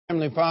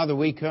Heavenly Father,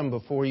 we come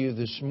before you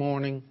this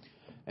morning,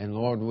 and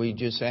Lord, we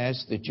just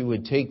ask that you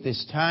would take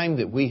this time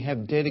that we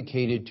have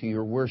dedicated to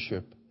your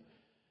worship,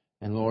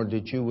 and Lord,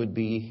 that you would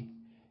be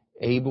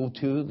able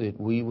to,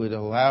 that we would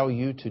allow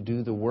you to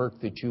do the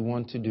work that you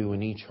want to do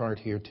in each heart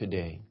here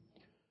today.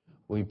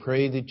 We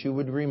pray that you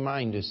would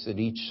remind us that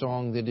each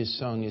song that is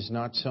sung is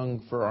not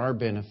sung for our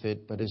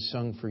benefit, but is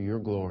sung for your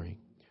glory.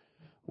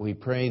 We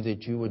pray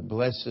that you would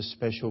bless the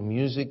special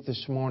music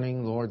this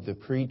morning, Lord, the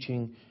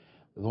preaching.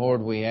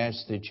 Lord, we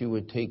ask that you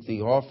would take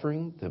the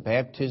offering, the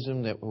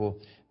baptism that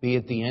will be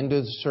at the end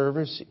of the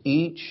service,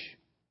 each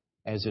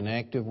as an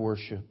act of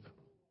worship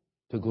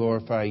to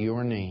glorify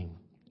your name.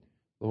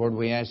 Lord,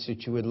 we ask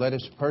that you would let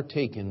us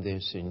partake in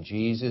this. In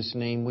Jesus'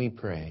 name we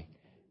pray.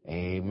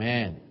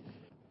 Amen.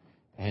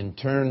 And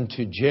turn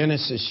to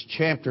Genesis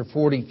chapter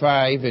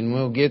 45, and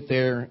we'll get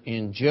there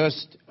in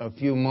just a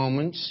few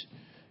moments.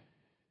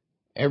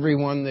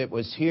 Everyone that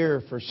was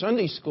here for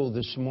Sunday school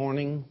this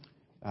morning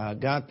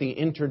got the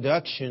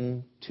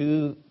introduction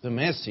to the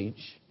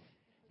message,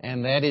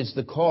 and that is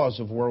the cause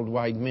of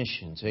worldwide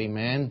missions.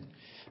 Amen.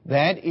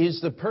 That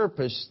is the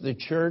purpose the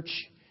church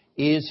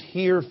is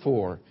here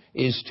for,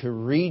 is to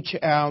reach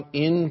out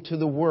into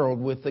the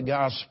world with the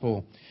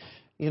gospel.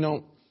 You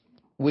know,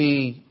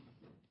 we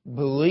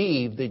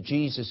believe that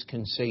Jesus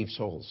can save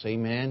souls.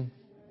 Amen.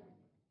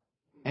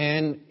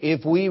 And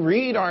if we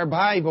read our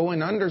Bible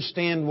and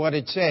understand what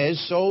it says,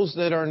 souls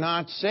that are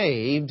not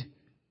saved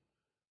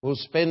will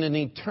spend an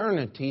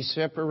eternity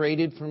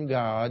separated from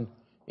God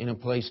in a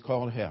place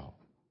called hell.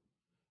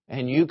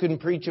 And you can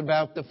preach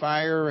about the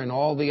fire and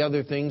all the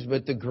other things,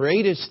 but the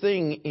greatest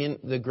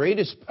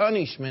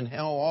punishment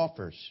hell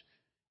offers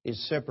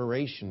is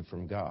separation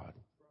from God.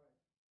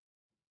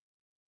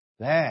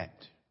 That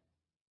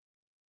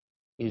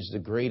is the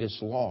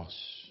greatest loss.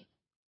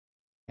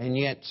 And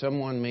yet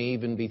someone may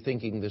even be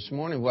thinking this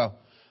morning, well,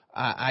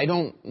 I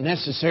don't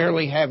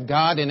necessarily have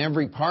God in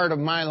every part of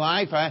my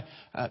life.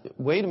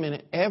 Wait a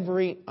minute.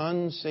 Every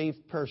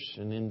unsaved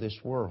person in this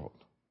world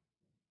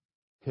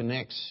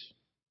connects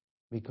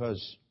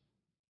because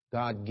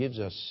God gives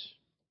us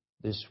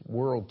this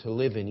world to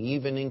live in,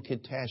 even in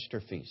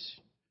catastrophes.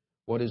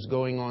 What is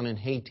going on in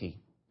Haiti?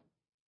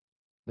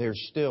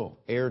 There's still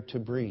air to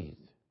breathe.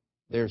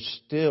 There's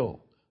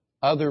still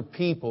other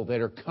people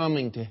that are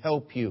coming to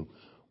help you.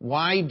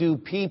 Why do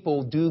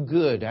people do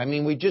good? I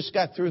mean, we just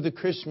got through the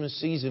Christmas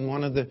season,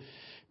 one of the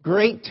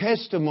great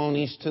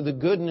testimonies to the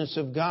goodness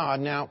of God.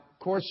 Now, of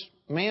course,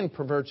 man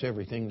perverts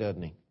everything,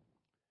 doesn't he?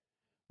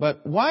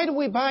 But why do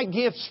we buy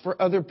gifts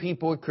for other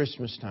people at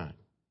Christmas time?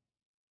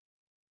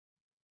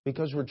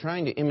 Because we're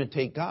trying to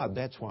imitate God,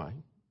 that's why.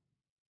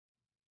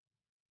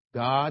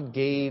 God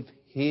gave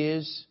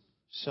His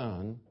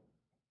Son,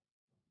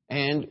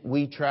 and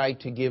we try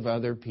to give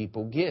other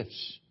people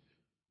gifts.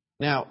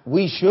 Now,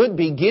 we should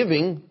be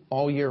giving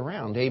all year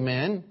round,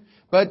 amen?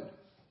 But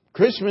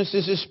Christmas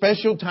is a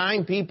special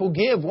time people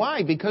give.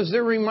 Why? Because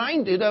they're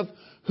reminded of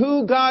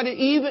who God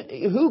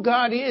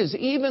is.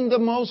 Even the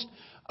most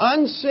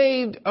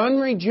unsaved,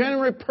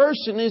 unregenerate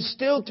person is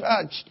still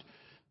touched.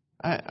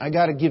 I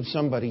got to give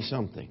somebody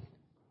something.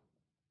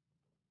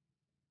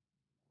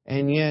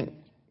 And yet,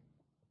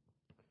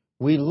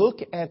 we look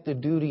at the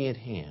duty at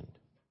hand.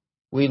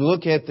 We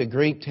look at the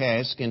great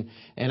task, and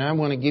I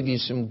want to give you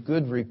some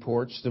good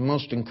reports. The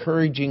most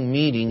encouraging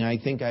meeting I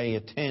think I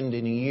attend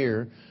in a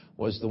year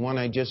was the one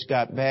I just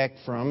got back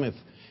from.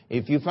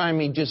 If you find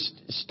me just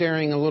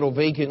staring a little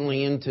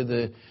vacantly into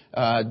the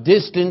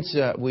distance,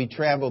 we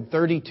traveled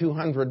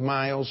 3,200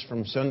 miles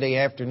from Sunday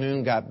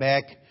afternoon, got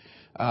back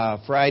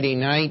Friday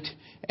night,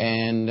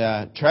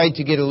 and tried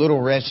to get a little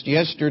rest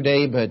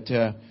yesterday, but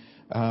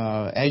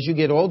as you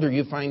get older,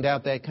 you find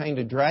out that kind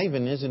of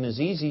driving isn't as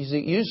easy as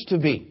it used to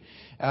be.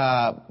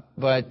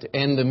 But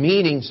in the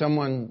meeting,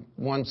 someone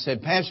once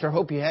said, "Pastor, I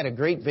hope you had a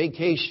great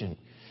vacation."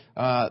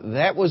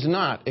 That was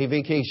not a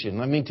vacation,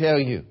 let me tell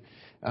you.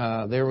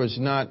 There was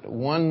not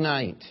one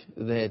night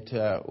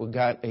that we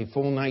got a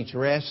full night's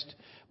rest,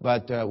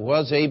 but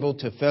was able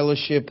to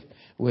fellowship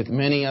with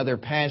many other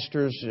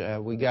pastors.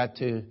 We got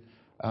to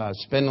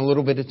spend a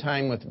little bit of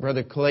time with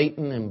Brother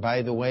Clayton, and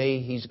by the way,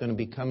 he's going to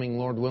be coming,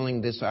 Lord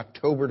willing, this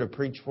October to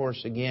preach for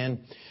us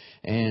again,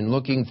 and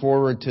looking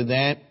forward to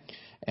that.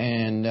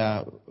 And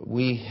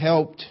we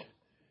helped,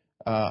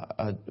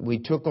 we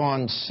took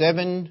on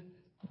 7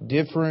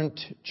 different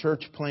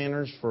church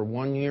planners for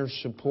 1 year's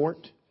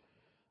support.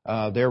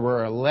 There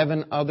were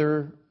 11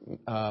 other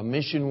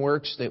mission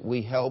works that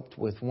we helped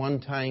with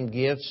one-time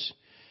gifts.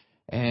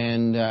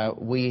 And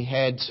we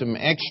had some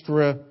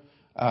extra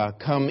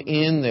come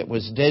in that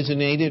was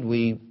designated.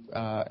 We,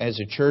 as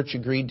a church,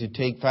 agreed to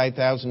take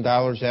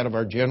 $5,000 out of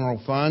our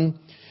general fund.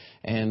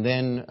 And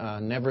then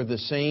Never the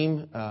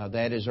Same,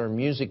 that is our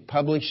music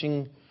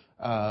publishing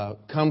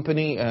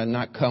company.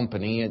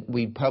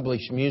 We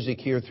publish music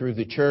here through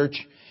the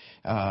church.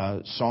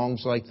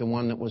 Songs like the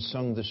one that was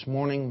sung this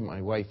morning.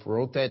 My wife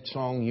wrote that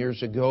song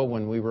years ago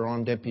when we were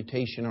on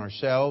deputation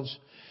ourselves.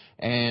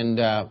 And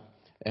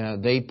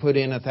They put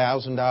in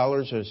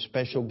 $1,000. A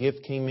special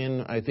gift came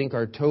in. I think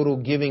our total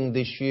giving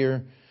this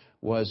year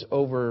was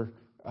over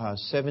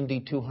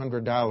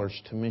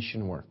 $7,200 to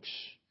Mission Works.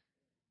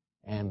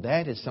 And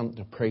that is something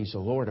to praise the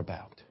Lord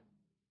about.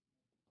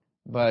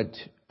 But,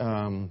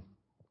 and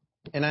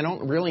I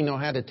don't really know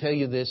how to tell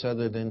you this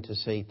other than to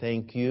say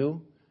thank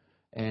you.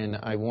 And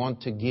I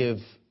want to give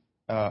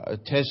a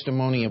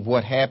testimony of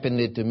what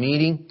happened at the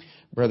meeting.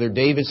 Brother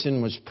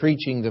Davison was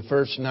preaching the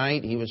first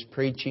night. He was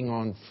preaching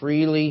on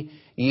freely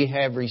ye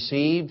have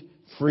received,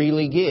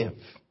 freely give.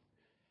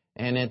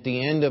 And at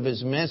the end of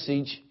his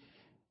message,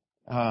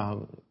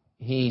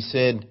 he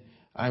said,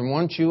 I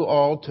want you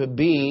all to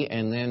be,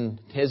 and then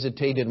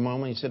hesitated a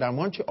moment. He said, I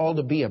want you all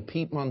to be a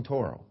Pete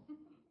Montoro.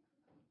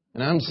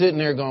 And I'm sitting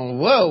there going,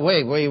 whoa,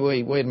 wait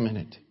a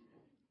minute.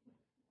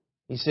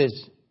 He says,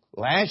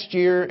 last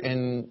year,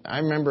 and I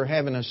remember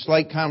having a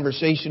slight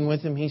conversation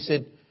with him, he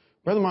said,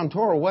 Brother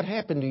Montoro, what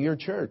happened to your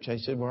church? I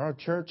said, well, our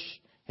church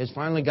has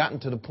finally gotten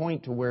to the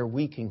point to where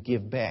we can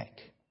give back.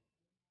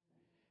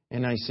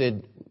 And I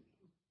said,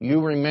 you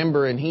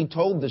remember, and he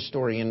told the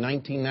story in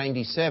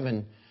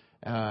 1997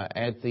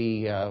 at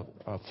the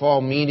fall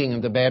meeting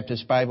of the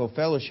Baptist Bible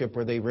Fellowship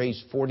where they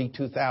raised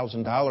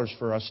 $42,000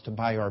 for us to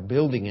buy our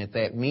building at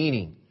that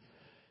meeting.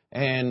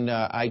 And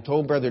I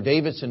told Brother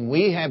Davidson,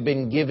 we have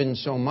been given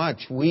so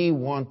much, we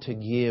want to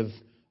give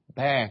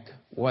back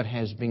what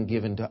has been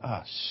given to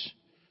us.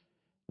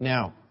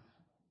 Now,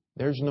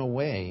 there's no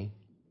way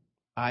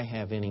I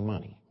have any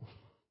money.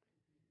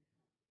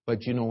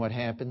 But you know what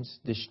happens?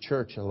 This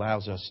church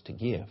allows us to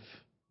give.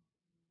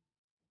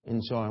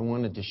 And so I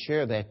wanted to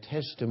share that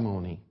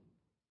testimony.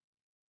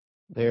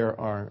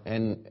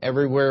 And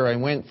everywhere I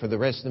went for the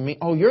rest of the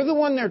meeting, oh, you're the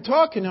one they're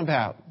talking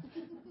about.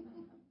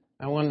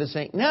 I wanted to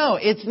say, no,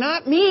 it's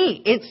not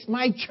me. It's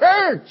my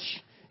church.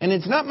 And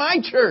it's not my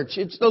church.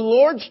 It's the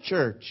Lord's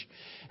church.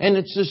 And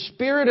it's the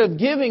spirit of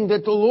giving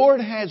that the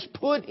Lord has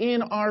put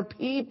in our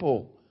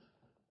people.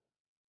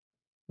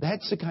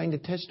 That's the kind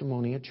of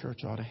testimony a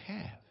church ought to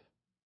have.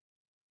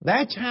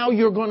 That's how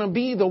you're going to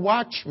be the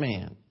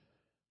watchman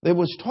that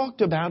was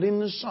talked about in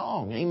the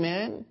song.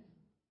 Amen?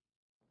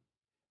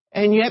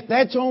 And yet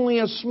that's only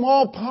a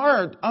small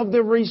part of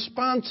the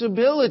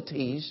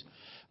responsibilities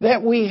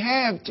that we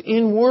have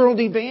in world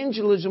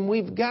evangelism.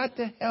 We've got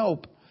to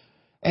help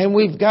and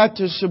we've got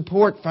to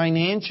support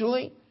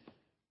financially.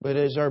 But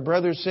as our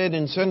brother said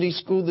in Sunday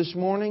school this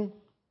morning,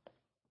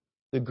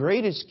 the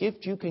greatest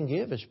gift you can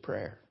give is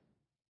prayer.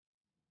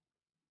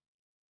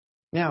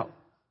 Now,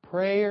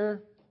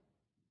 prayer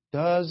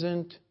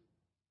doesn't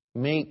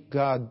make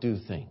God do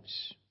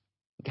things.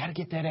 You've got to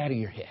get that out of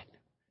your head.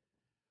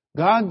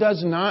 God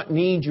does not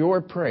need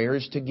your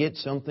prayers to get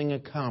something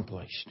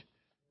accomplished.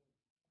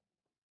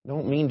 I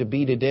don't mean to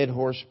beat a dead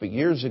horse, but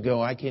years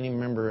ago, I can't even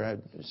remember,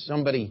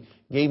 somebody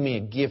gave me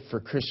a gift for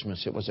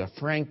Christmas. It was a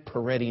Frank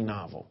Peretti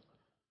novel.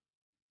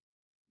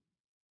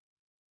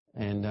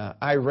 And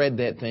I read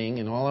that thing,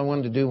 and all I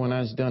wanted to do when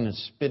I was done is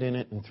spit in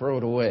it and throw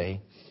it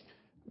away.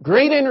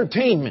 Great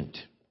entertainment.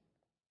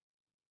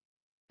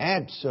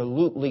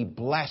 Absolutely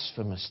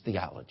blasphemous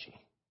theology.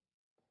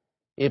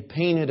 It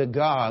painted a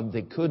God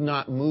that could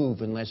not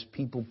move unless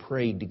people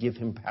prayed to give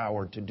Him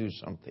power to do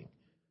something.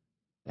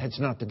 That's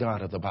not the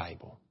God of the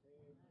Bible.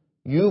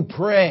 You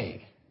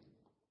pray.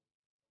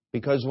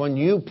 Because when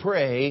you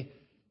pray,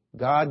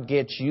 God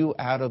gets you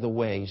out of the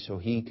way so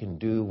He can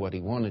do what He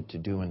wanted to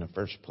do in the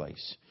first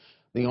place.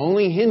 The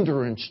only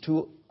hindrance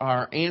to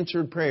our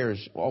answered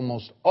prayers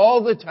almost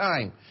all the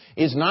time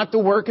is not the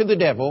work of the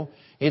devil.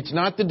 It's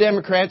not the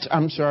Democrats,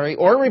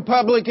 or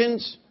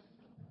Republicans.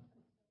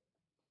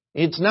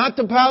 It's not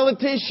the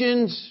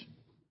politicians.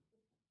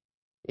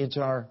 It's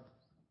our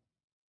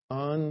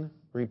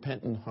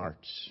unrepentant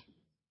hearts.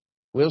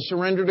 We'll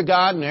surrender to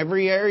God in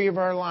every area of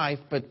our life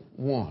but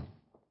one.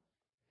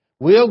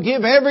 We'll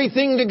give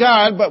everything to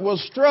God, but we'll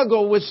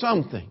struggle with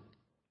something.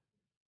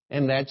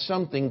 And that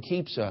something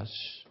keeps us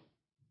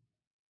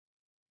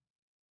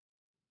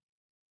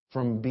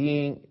from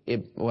being,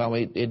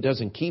 it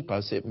doesn't keep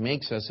us, it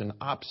makes us an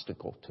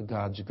obstacle to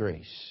God's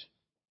grace.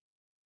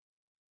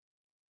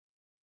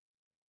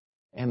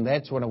 And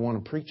that's what I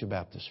want to preach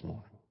about this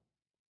morning.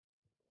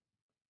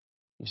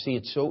 You see,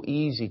 it's so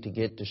easy to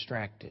get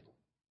distracted.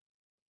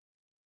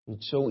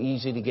 It's so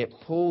easy to get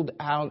pulled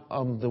out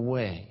of the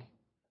way.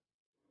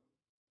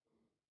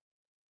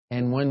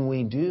 And when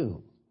we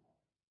do,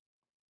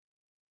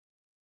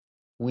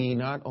 we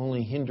not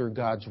only hinder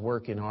God's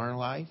work in our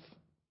life,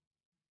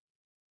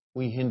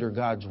 we hinder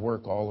God's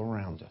work all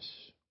around us.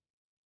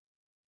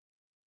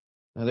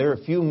 Now, there are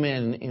a few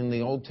men in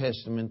the Old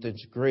Testament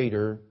that's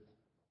greater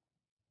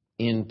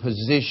in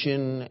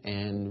position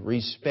and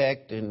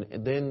respect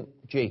than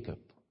Jacob.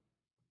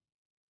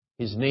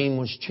 His name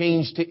was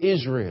changed to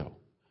Israel.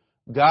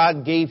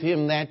 God gave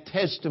him that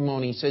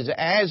testimony. He says,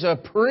 as a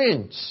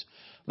prince,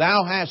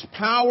 thou hast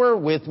power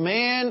with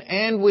man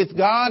and with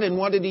God. And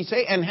what did he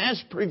say? And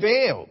hast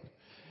prevailed.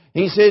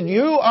 He said,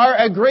 you are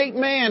a great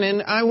man.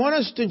 And I want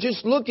us to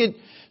just look at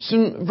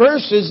some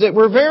verses that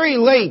were very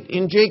late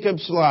in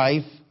Jacob's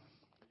life.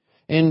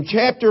 In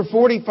chapter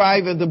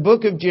 45 of the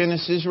book of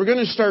Genesis, we're going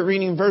to start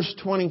reading verse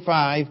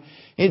 25.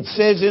 It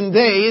says, "And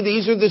they,"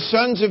 these are the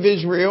sons of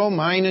Israel,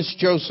 minus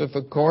Joseph,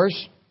 of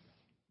course,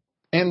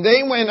 "and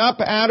they went up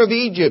out of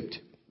Egypt,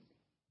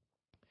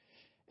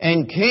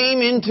 and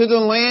came into the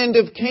land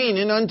of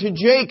Canaan unto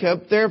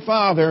Jacob their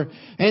father,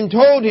 and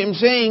told him,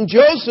 saying,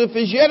 Joseph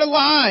is yet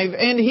alive,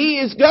 and he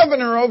is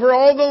governor over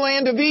all the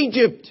land of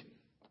Egypt.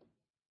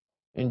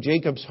 And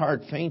Jacob's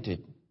heart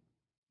fainted,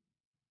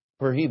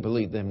 for he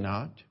believed them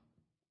not.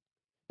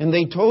 And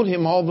they told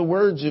him all the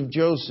words of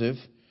Joseph,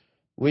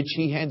 which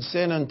he had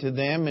said unto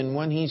them. And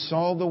when he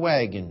saw the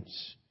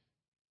wagons,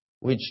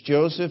 which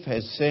Joseph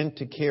had sent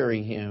to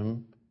carry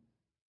him,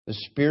 the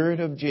spirit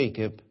of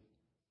Jacob,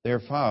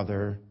 their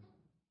father,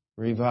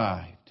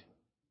 revived."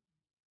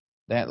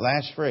 That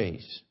last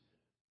phrase,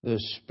 the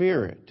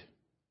spirit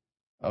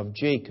of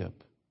Jacob,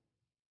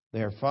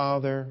 their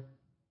father,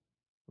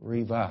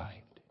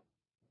 revived.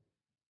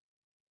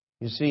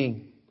 You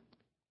see,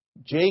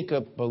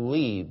 Jacob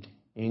believed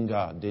in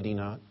God, did he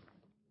not?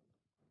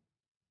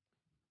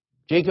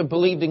 Jacob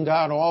believed in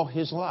God all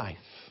his life.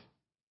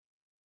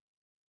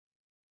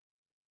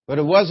 But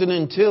it wasn't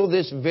until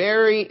this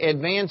very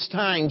advanced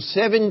time,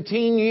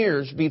 17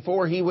 years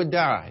before he would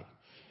die.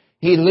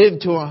 He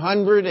lived to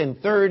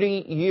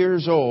 130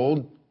 years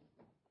old.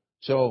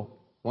 So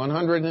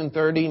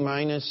 130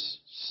 minus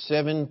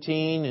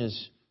 17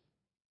 is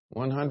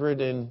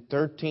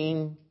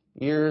 113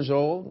 years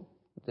old.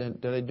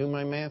 Did I do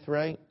my math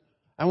right?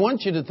 I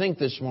want you to think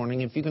this morning.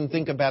 If you can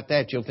think about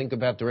that, you'll think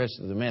about the rest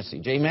of the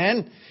message.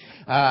 Amen?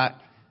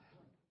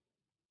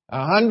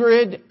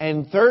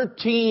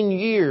 113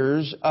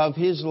 years of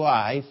his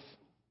life.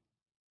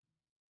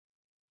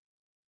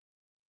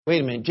 Wait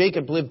a minute.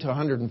 Jacob lived to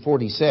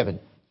 147.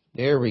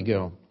 There we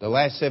go. The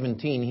last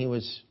 17, he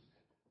was,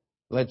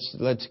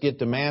 let's get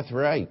the math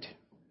right.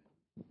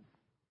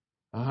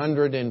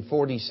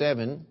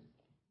 147.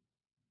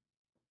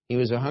 He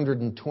was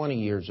 120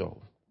 years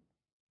old.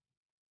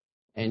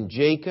 And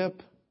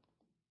Jacob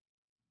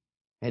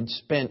had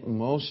spent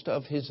most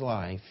of his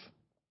life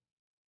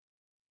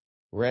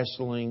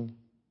wrestling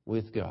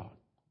with God.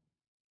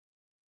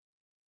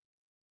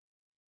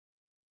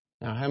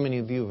 Now, how many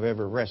of you have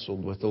ever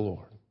wrestled with the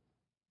Lord?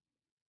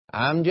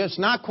 I'm just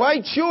not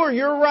quite sure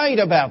you're right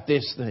about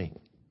this thing.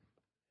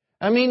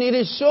 I mean, it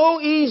is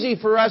so easy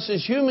for us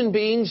as human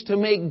beings to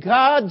make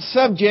God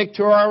subject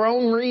to our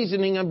own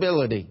reasoning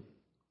ability.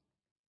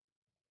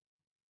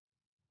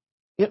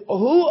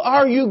 Who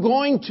are you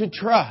going to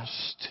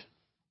trust?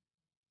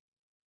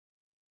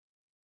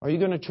 Are you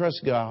going to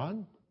trust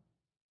God?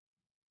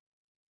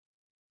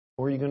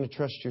 Or are you going to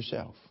trust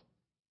yourself?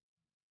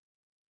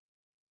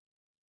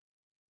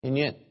 And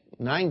yet,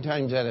 9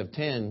 times out of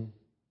 10,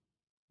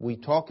 we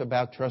talk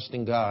about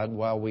trusting God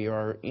while we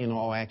are, in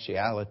all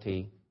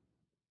actuality,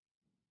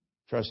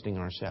 trusting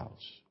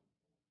ourselves.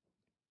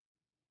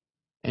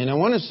 And I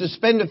want us to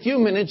spend a few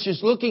minutes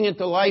just looking at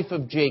the life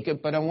of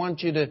Jacob, but I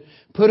want you to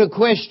put a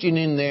question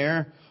in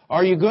there.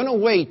 Are you going to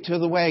wait till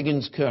the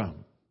wagons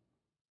come?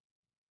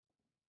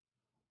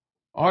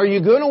 Are you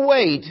going to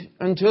wait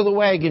until the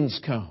wagons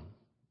come?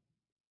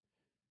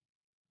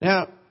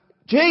 Now,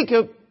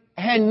 Jacob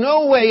had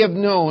no way of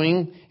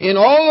knowing, in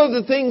all of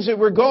the things that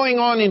were going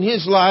on in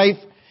his life,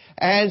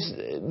 as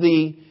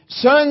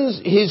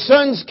his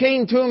sons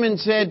came to him and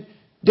said,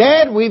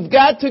 Dad, we've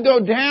got to go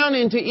down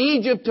into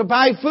Egypt to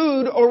buy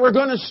food or we're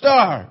going to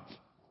starve.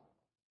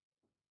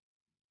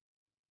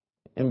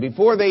 And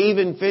before they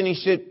even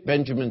finished it,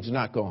 Benjamin's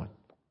not going.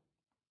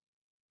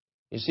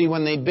 You see,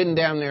 when they'd been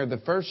down there the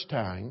first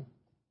time,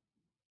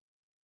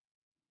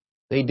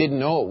 they didn't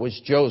know it was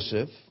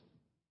Joseph.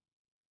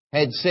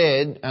 Had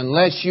said,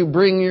 unless you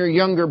bring your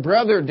younger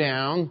brother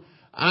down,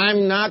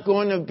 I'm not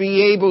going to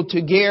be able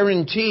to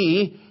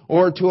guarantee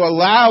or to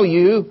allow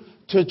you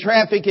to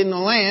traffic in the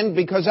land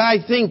because I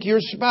think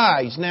you're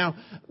spies. Now,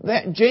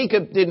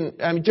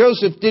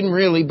 Joseph didn't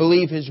really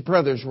believe his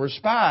brothers were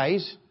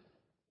spies,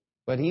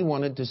 but he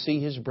wanted to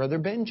see his brother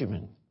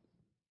Benjamin.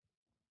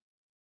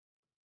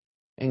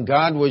 And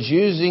God was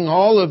using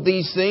all of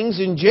these things,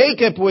 and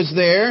Jacob was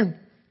there.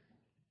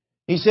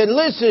 He said,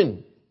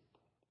 listen,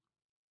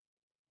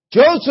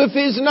 Joseph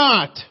is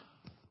not.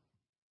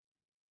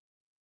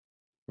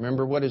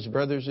 Remember what his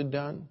brothers had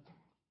done?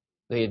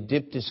 They had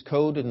dipped his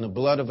coat in the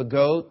blood of a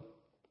goat.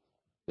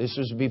 This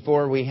was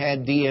before we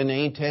had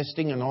DNA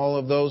testing and all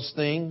of those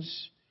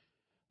things.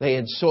 They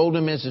had sold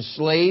him as a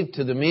slave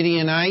to the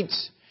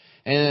Midianites.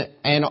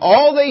 And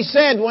all they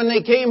said when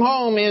they came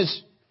home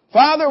is,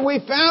 Father, we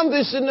found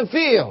this in the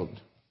field.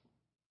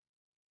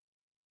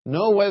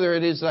 Know whether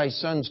it is thy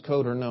son's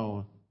coat or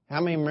no. How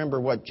many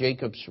remember what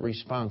Jacob's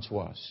response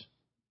was?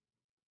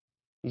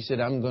 He said,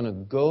 I'm going to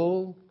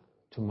go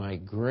to my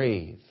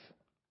grave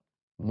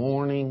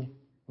mourning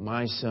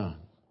my son.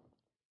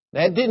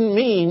 That didn't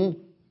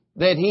mean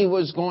that he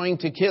was going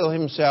to kill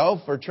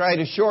himself or try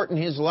to shorten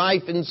his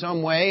life in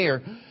some way.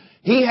 Or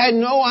he had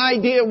no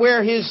idea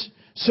where his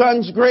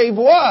son's grave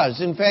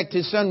was. In fact,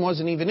 his son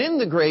wasn't even in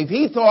the grave.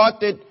 He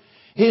thought that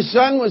his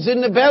son was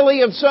in the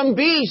belly of some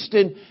beast.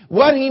 And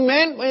what he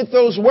meant with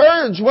those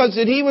words was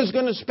that he was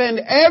going to spend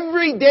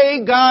every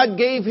day God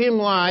gave him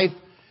life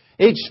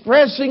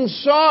expressing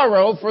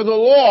sorrow for the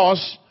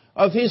loss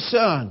of his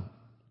son.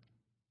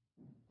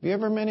 Have you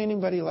ever met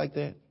anybody like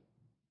that?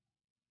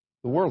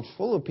 The world's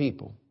full of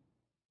people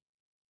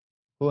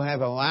who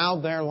have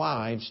allowed their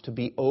lives to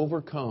be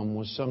overcome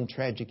with some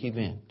tragic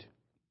event.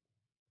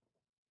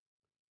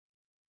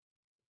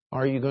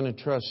 Are you going to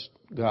trust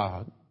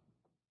God?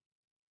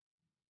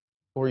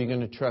 Or are you going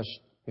to trust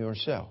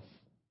yourself?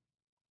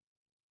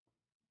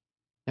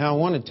 Now I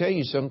want to tell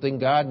you something.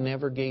 God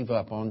never gave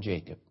up on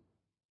Jacob.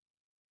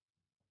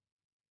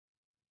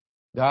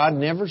 God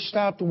never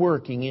stopped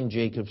working in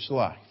Jacob's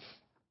life.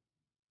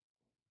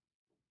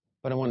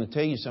 But I want to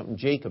tell you something.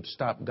 Jacob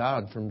stopped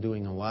God from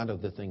doing a lot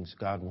of the things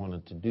God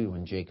wanted to do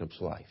in Jacob's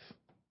life.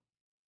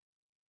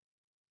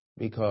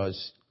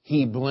 Because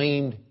he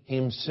blamed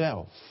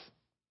himself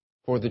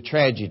for the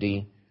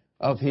tragedy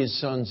of his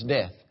son's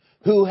death.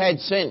 Who had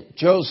sent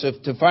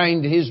Joseph to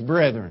find his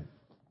brethren?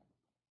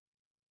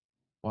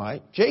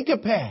 Why?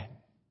 Jacob had.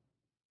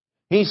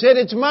 He said,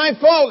 it's my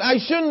fault. I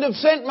shouldn't have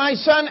sent my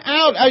son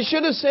out. I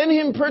should have sent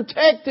him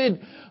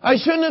protected. I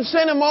shouldn't have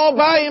sent him all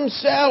by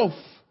himself.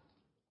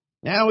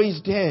 Now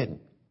he's dead.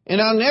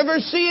 And I'll never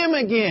see him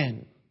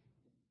again.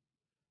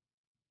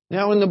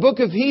 Now in the book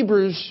of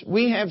Hebrews,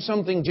 we have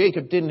something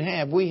Jacob didn't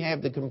have. We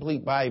have the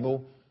complete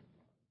Bible.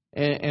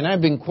 And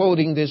I've been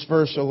quoting this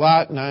verse a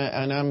lot, and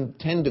I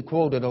tend to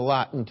quote it a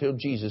lot until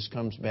Jesus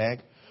comes back.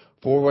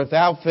 For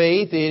without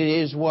faith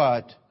it is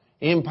what?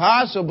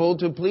 Impossible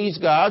to please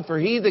God. For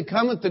he that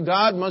cometh to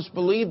God must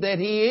believe that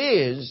He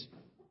is,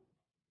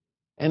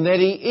 and that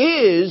He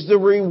is the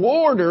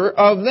rewarder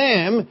of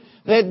them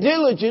that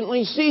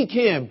diligently seek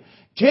Him.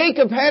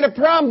 Jacob had a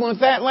problem with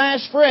that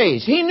last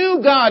phrase. He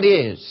knew God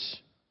is.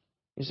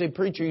 You say,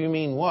 preacher, you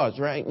mean was,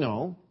 right?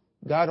 No.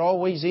 God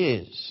always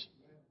is.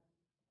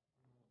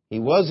 He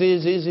was,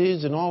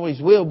 is, and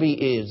always will be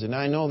is. And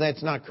I know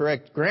that's not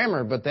correct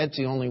grammar, but that's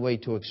the only way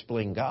to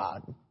explain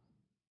God.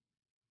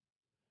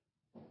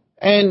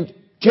 And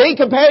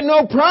Jacob had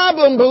no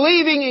problem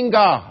believing in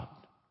God.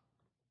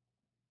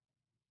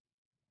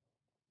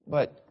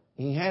 But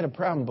he had a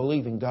problem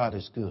believing God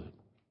is good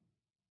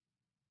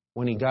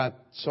when he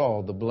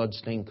saw the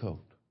bloodstained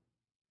coat.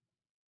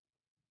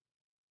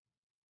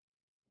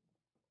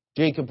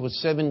 Jacob was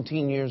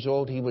 17 years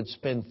old. He would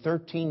spend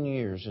 13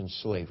 years in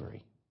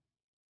slavery.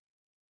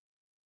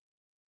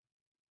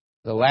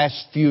 The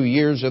last few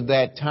years of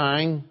that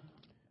time,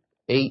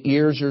 8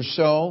 years or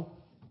so,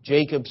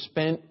 Jacob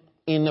spent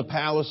in the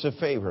palace of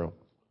Pharaoh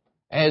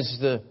as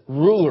the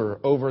ruler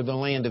over the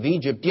land of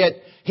Egypt. Yet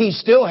he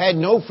still had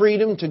no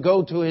freedom to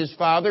go to his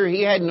father.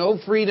 He had no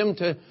freedom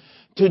to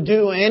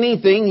do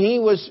anything. He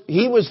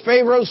was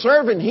Pharaoh's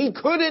servant. He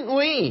couldn't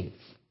leave.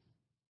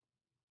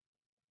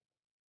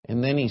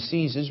 And then he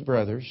sees his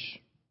brothers.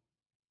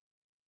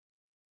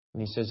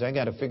 And he says, I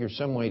got to figure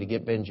some way to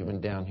get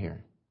Benjamin down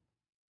here.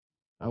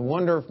 I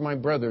wonder if my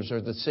brothers are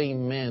the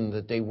same men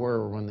that they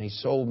were when they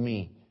sold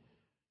me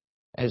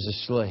as a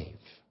slave.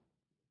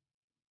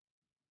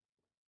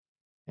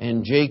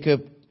 And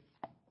Joseph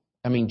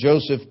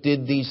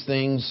did these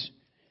things,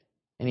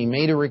 and he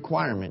made a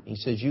requirement. He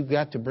says, you've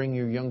got to bring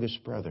your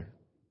youngest brother.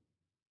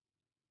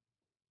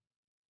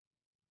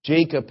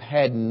 Jacob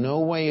had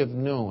no way of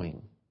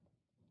knowing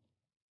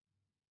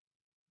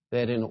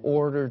that in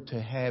order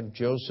to have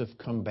Joseph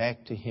come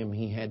back to him,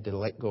 he had to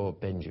let go of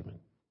Benjamin.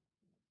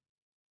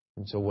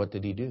 And so what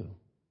did he do?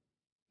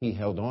 He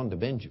held on to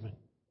Benjamin.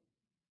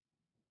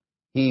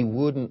 He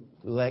wouldn't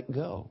let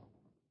go.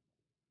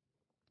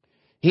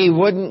 He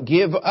wouldn't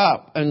give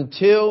up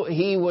until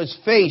he was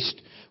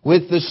faced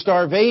with the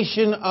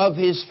starvation of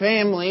his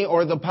family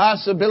or the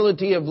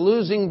possibility of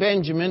losing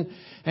Benjamin.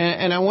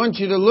 And I want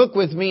you to look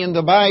with me in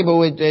the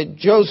Bible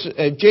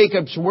at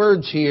Jacob's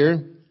words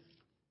here.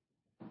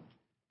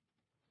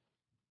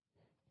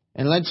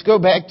 And let's go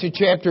back to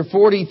chapter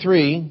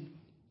 43.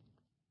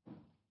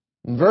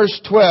 In verse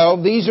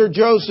 12, these are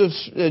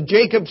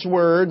Jacob's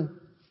word.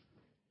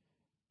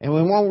 And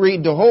we won't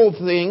read the whole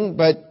thing,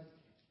 but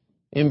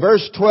in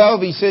verse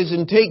 12 he says,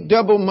 and take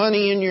double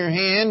money in your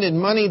hand, and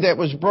money that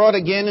was brought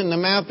again in the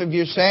mouth of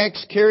your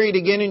sacks, carried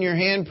again in your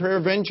hand,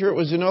 peradventure it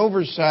was an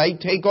oversight.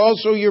 Take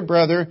also your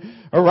brother,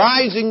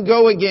 arise and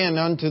go again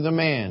unto the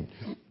man.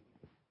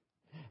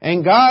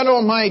 And God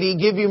Almighty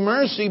give you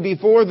mercy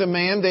before the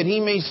man, that he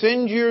may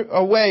send you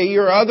away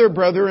your other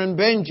brother and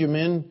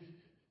Benjamin.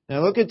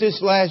 Now look at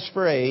this last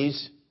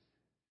phrase.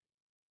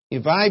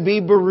 If I be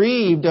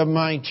bereaved of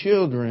my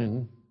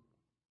children,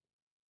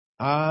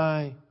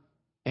 I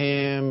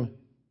am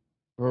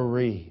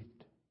bereaved.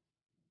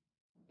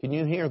 Can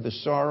you hear the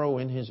sorrow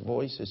in his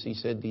voice as he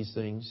said these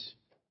things?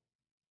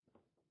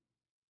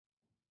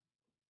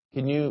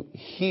 Can you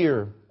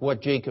hear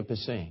what Jacob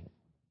is saying?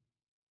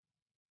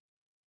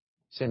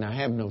 He's saying, I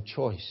have no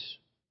choice.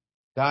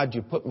 God,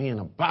 you put me in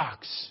a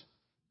box.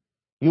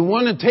 You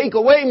want to take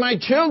away my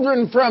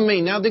children from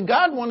me. Now, did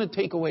God want to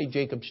take away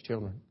Jacob's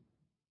children?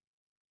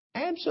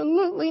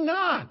 Absolutely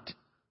not.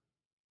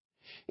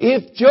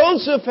 If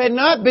Joseph had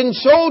not been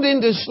sold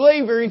into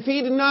slavery, if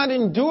he had not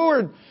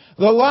endured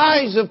the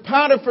lies of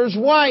Potiphar's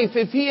wife,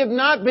 if he had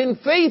not been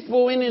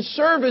faithful in his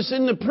service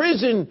in the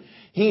prison,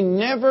 he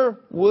never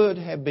would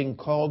have been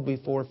called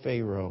before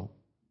Pharaoh.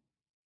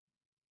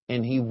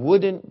 And he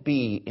wouldn't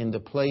be in the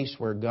place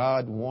where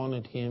God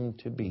wanted him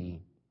to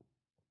be,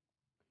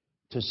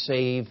 to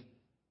save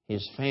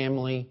his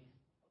family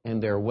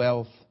and their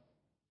wealth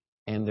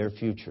and their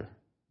future.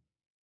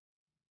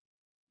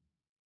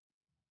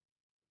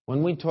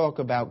 When we talk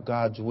about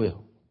God's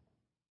will,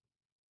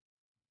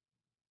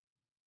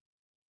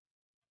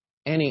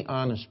 any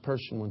honest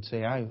person would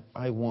say,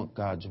 I want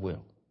God's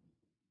will.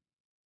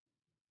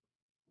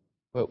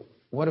 But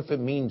what if it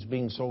means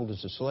being sold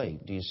as a slave?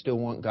 Do you still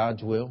want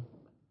God's will?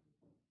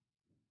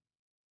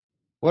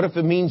 What if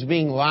it means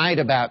being lied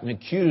about and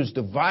accused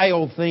of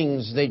vile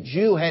things that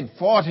you had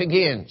fought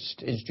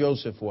against, as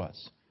Joseph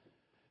was?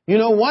 You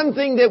know, one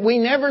thing that we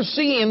never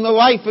see in the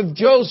life of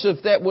Joseph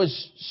that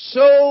was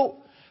so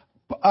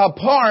a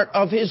part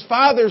of his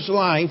father's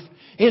life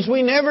is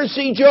we never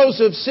see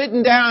Joseph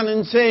sitting down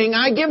and saying,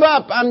 I give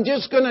up, I'm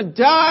just going to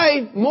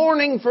die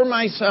mourning for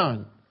my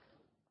son.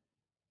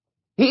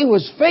 He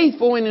was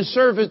faithful in his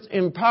service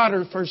in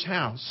Potiphar's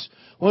house.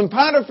 When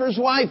Potiphar's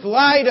wife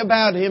lied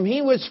about him,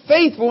 he was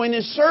faithful in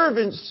his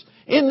servants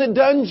in the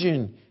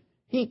dungeon.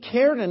 He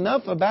cared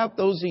enough about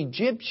those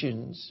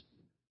Egyptians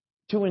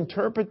to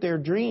interpret their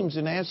dreams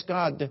and ask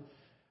God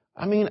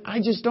I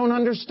just don't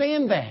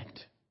understand that.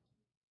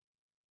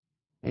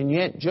 And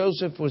yet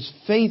Joseph was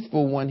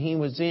faithful when he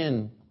was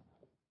in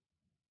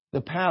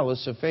the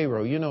palace of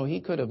Pharaoh. You know, he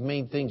could have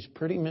made things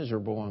pretty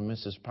miserable on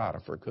Mrs.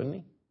 Potiphar, couldn't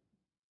he?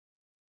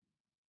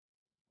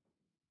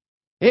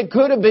 It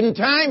could have been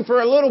time for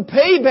a little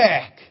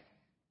payback.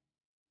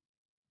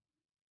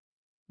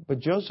 But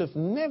Joseph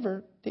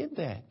never did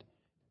that.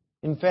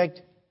 In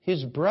fact,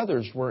 his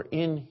brothers were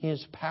in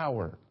his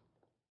power.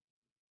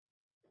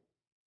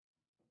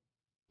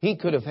 He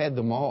could have had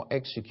them all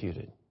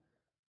executed.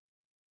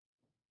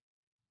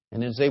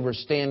 And as they were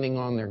standing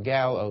on their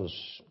gallows,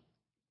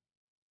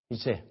 he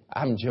said,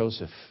 I'm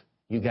Joseph.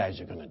 You guys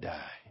are going to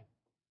die.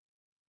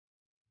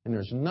 And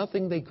there's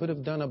nothing they could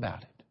have done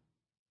about it.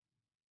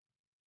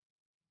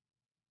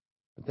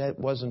 But that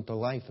wasn't the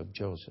life of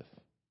Joseph.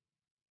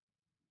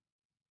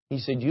 He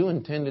said, you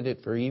intended it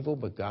for evil,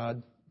 but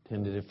God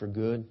intended it for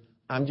good.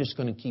 I'm just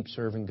going to keep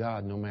serving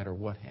God no matter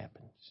what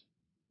happens.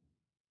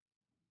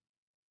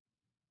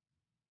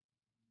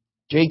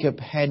 Jacob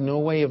had no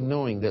way of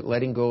knowing that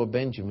letting go of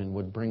Benjamin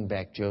would bring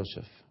back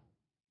Joseph.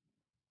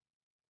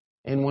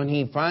 And when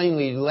he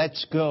finally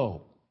lets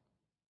go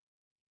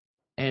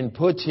and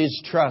puts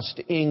his trust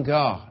in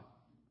God,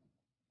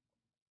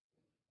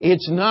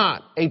 it's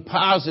not a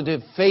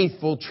positive,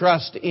 faithful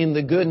trust in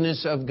the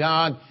goodness of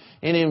God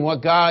and in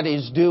what God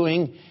is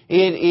doing.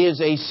 It is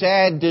a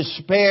sad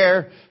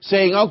despair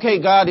saying, okay,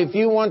 God, if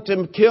you want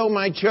to kill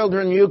my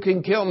children, you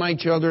can kill my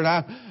children.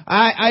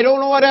 I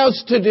don't know what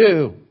else to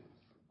do.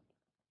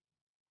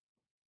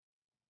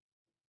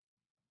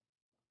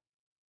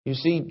 You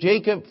see,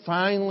 Jacob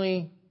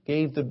finally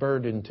gave the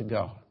burden to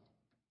God.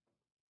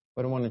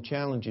 But I want to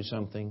challenge you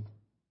something.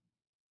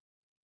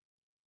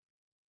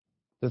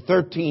 The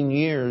 13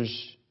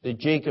 years that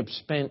Jacob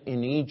spent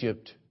in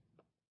Egypt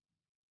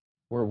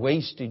were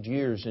wasted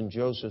years in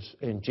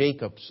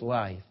Jacob's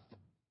life.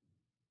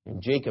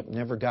 And Jacob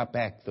never got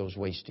back those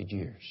wasted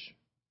years.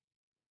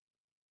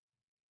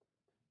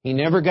 He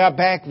never got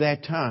back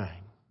that time.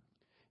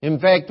 In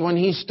fact, when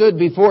he stood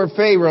before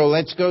Pharaoh,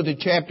 let's go to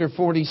chapter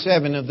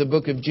 47 of the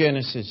book of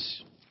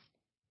Genesis.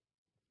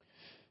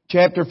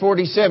 Chapter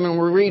 47,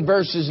 we read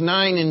verses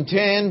 9 and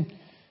 10.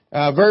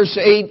 Verse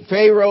 8,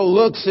 Pharaoh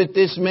looks at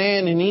this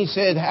man and he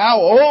said,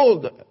 how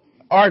old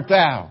art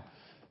thou?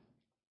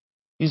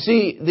 You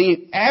see,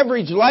 the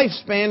average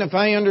lifespan, if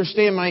I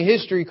understand my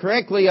history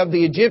correctly, of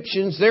the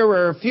Egyptians, there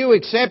were a few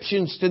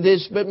exceptions to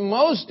this, but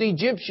most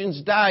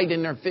Egyptians died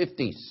in their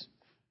 50s.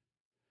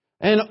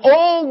 An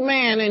old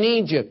man in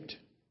Egypt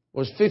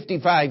was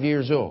 55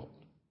 years old.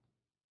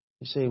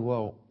 You say,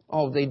 well,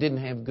 they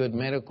didn't have good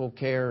medical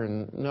care.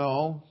 And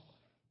no,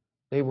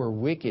 they were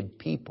wicked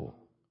people.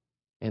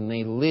 And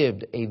they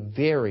lived a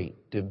very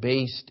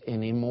debased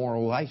and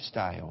immoral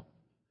lifestyle.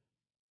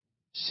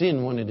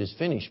 Sin, when it is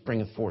finished,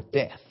 bringeth forth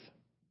death.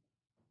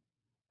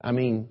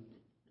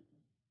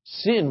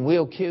 Sin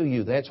will kill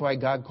you. That's why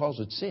God calls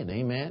it sin.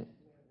 Amen?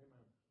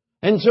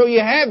 And so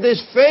you have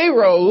this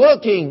Pharaoh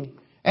looking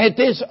at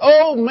this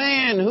old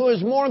man who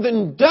is more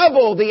than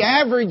double the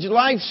average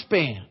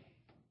lifespan.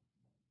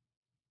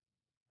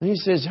 And he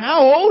says,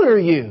 how old are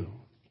you?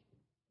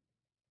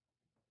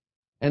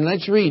 And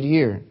let's read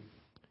here.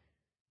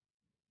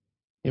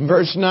 In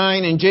verse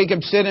 9, and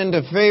Jacob said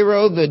unto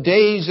Pharaoh, the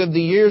days of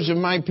the years of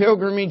my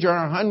pilgrimage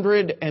are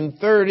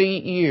 130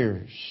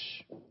 years.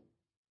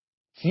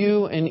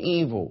 Few and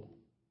evil.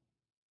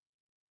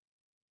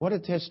 What a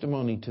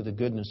testimony to the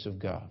goodness of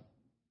God.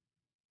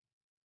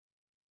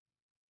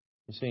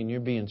 You're saying you're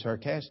being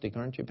sarcastic,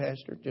 aren't you,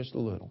 Pastor? Just a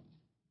little.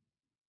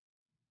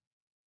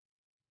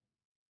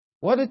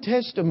 What a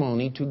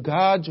testimony to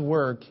God's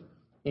work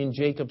in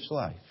Jacob's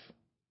life.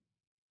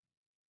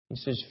 He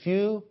says,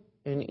 few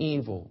and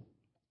evil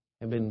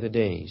have been the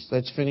days.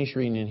 Let's finish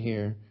reading it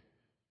here.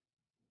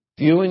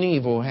 Few and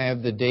evil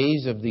have the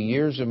days of the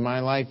years of my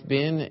life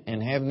been,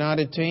 and have not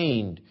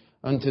attained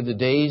unto the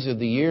days of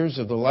the years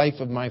of the life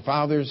of my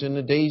fathers in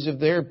the days of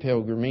their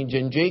pilgrimage.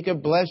 And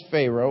Jacob blessed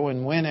Pharaoh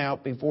and went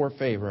out before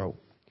Pharaoh.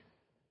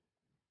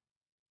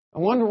 I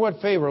wonder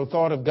what Pharaoh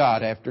thought of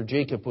God after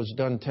Jacob was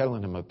done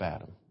telling him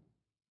about him.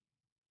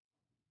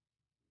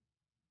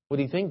 Would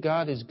he think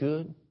God is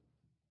good?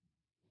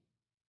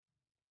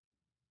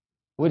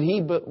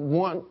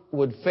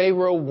 Would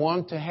Pharaoh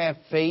want to have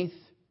faith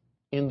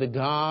in the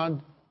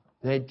God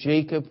that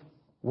Jacob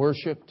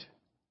worshipped?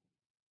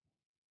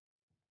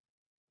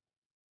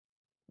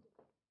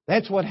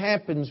 That's what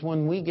happens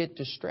when we get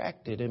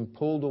distracted and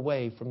pulled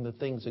away from the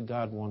things that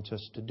God wants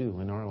us to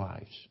do in our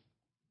lives.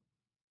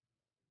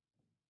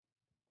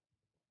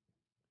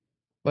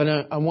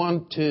 But I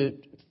want to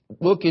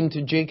look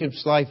into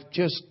Jacob's life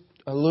just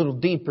a little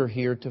deeper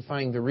here to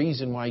find the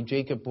reason why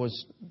Jacob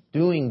was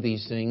doing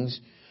these things.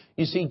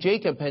 You see,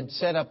 Jacob had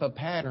set up a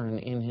pattern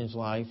in his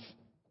life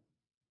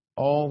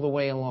all the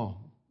way along.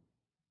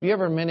 Have you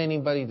ever met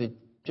anybody that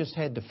just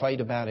had to fight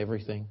about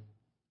everything?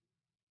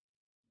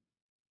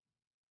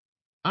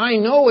 I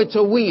know it's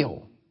a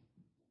wheel.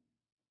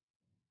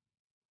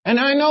 And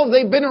I know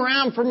they've been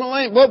around for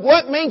millennia. But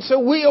what makes a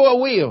wheel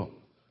a wheel?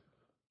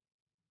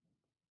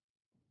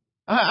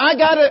 I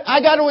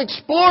got to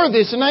explore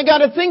this, and I got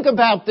to think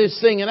about this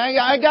thing, and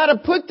I got to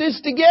put this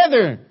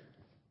together.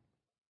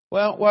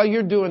 Well, while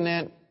you're doing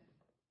that,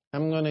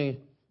 I'm going to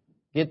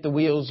get the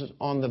wheels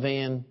on the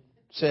van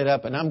set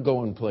up, and I'm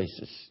going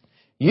places.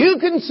 You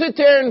can sit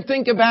there and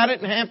think about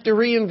it and have to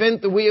reinvent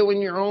the wheel in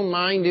your own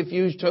mind if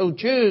you so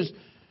choose.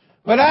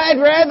 But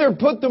I'd rather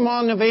put them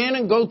on the van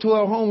and go to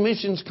a home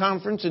missions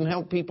conference and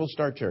help people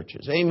start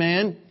churches.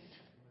 Amen?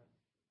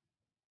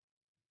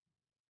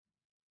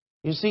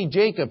 You see,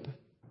 Jacob,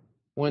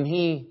 when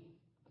he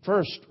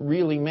first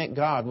really met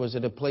God, was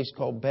at a place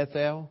called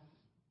Bethel.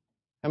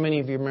 How many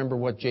of you remember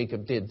what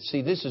Jacob did?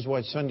 See, this is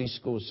why Sunday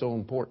school is so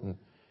important.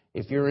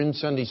 If you're in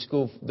Sunday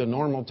school the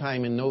normal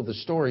time and know the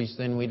stories,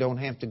 then we don't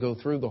have to go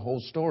through the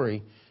whole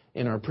story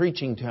in our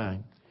preaching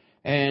time.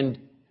 And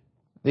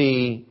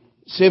the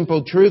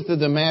simple truth of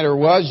the matter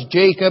was,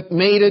 Jacob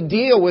made a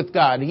deal with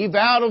God. He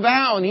vowed a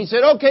vow, and he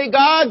said, okay,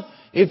 God,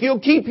 if you'll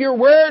keep your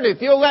word,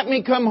 if you'll let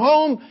me come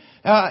home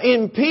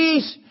in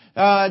peace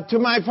to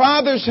my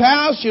father's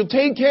house, you'll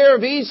take care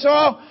of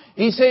Esau.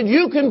 He said,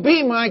 you can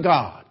be my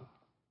God.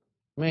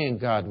 Man,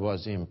 God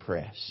was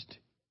impressed.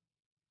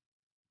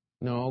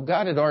 No,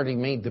 God had already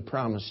made the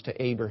promise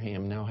to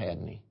Abraham, now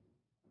hadn't he?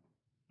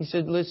 He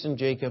said, listen,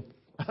 Jacob,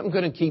 I'm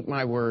going to keep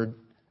my word.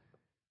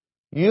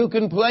 You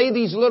can play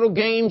these little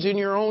games in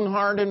your own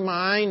heart and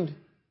mind,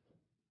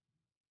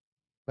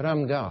 but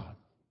I'm God.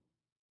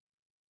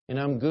 And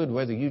I'm good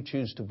whether you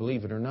choose to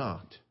believe it or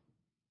not.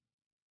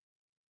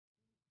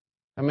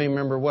 I may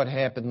remember what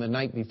happened the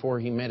night before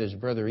he met his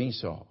brother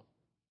Esau.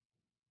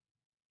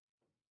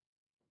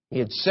 He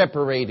had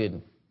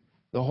separated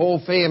the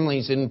whole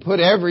families and put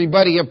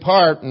everybody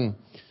apart. And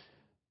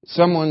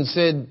someone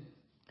said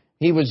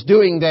he was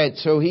doing that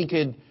so he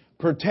could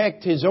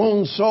protect his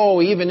own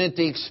soul, even at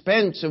the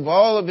expense of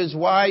all of his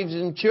wives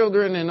and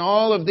children and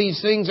all of these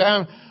things.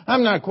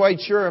 I'm not quite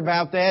sure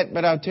about that,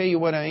 but I'll tell you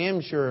what I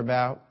am sure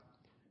about.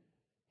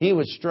 He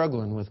was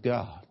struggling with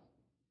God.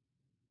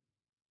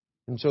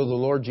 And so the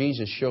Lord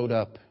Jesus showed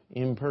up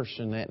in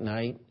person that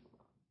night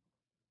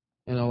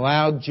and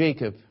allowed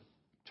Jacob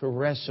to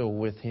wrestle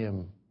with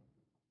him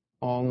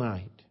all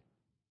night.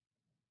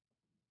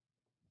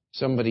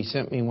 Somebody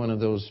sent me one of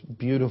those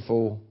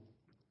beautiful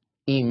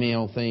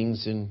email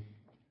things, and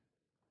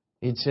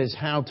it says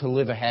how to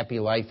live a happy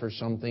life or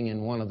something,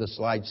 and one of the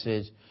slides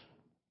says,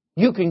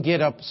 you can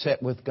get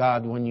upset with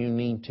God when you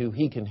need to.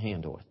 He can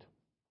handle it.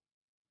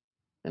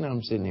 And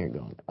I'm sitting here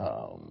going,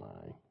 oh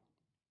my.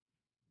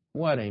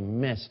 What a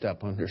messed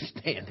up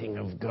understanding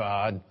of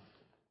God.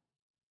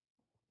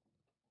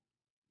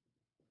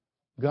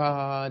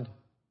 God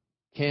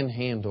can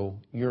handle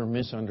your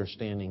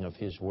misunderstanding of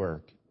His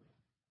work.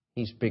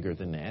 He's bigger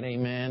than that.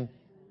 Amen?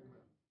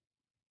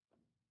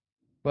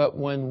 But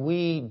when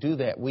we do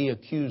that, we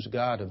accuse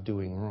God of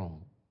doing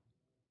wrong.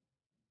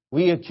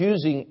 We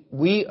accuse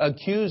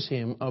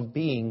Him of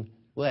being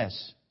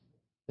less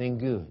than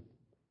good.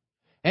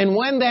 And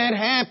when that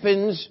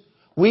happens,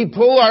 we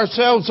pull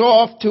ourselves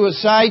off to a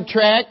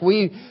sidetrack.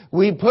 We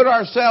put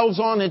ourselves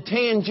on a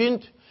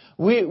tangent.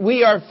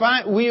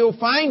 We'll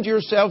find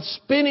yourself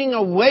spinning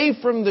away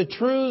from the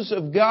truths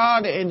of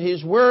God and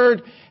His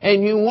Word,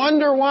 and you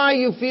wonder why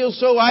you feel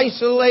so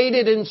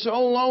isolated and so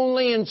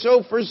lonely and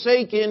so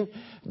forsaken.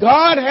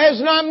 God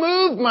has not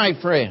moved, my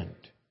friend.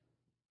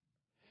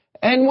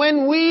 And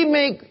when we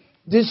make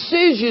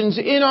decisions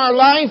in our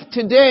life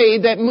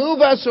today that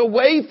move us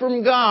away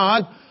from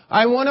God,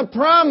 I want to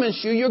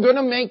promise you, you're going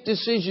to make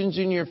decisions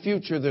in your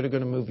future that are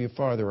going to move you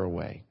farther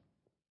away.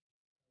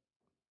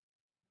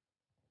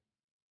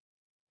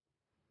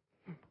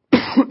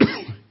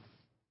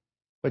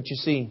 But you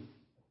see,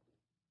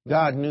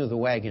 God knew the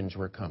wagons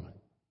were coming.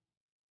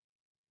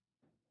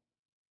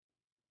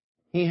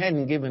 He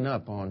hadn't given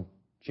up on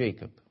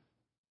Jacob.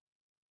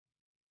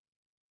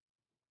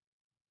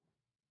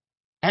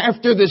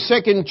 After the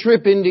second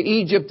trip into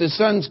Egypt, the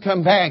sons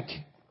come back.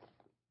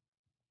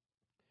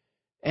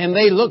 And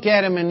they look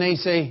at him and they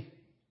say,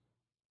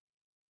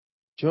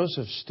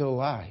 Joseph's still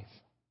alive.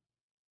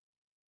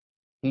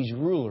 He's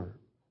ruler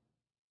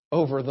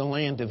over the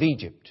land of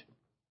Egypt.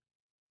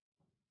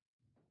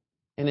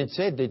 And it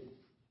said that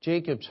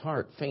Jacob's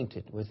heart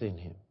fainted within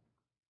him.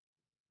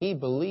 He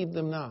believed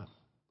them not.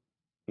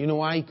 You know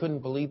why he couldn't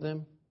believe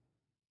them?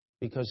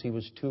 Because he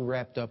was too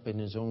wrapped up in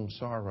his own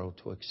sorrow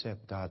to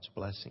accept God's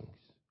blessings.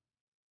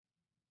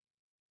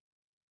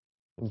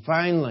 And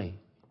finally,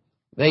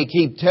 they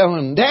keep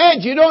telling him, Dad,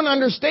 you don't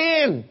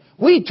understand.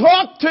 We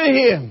talked to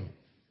him.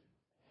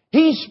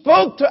 He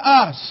spoke to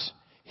us.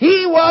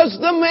 He was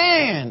the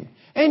man.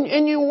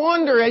 And you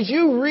wonder, as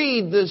you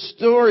read the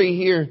story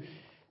here,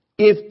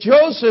 if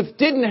Joseph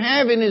didn't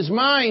have in his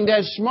mind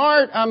as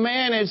smart a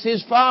man as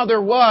his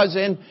father was,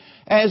 and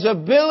as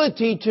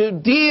ability to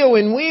deal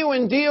and wheel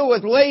and deal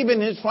with Laban,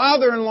 his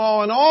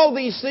father-in-law, and all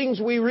these things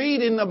we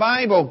read in the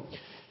Bible,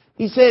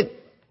 they said,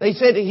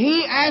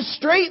 he asked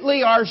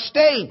straightly our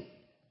state.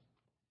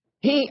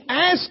 He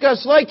asked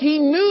us like he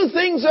knew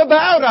things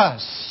about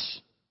us.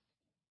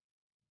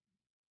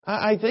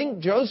 I think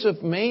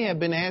Joseph may have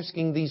been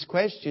asking these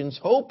questions,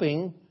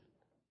 hoping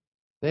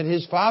that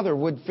his father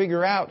would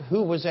figure out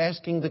who was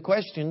asking the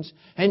questions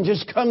and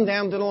just come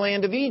down to the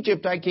land of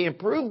Egypt. I can't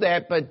prove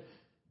that, but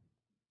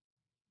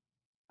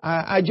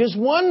I just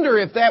wonder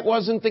if that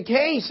wasn't the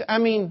case. I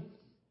mean,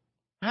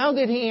 how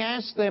did he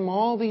ask them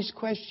all these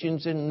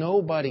questions and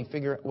nobody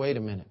figure out, wait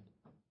a minute.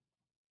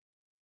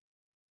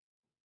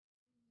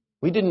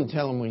 We didn't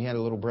tell him we had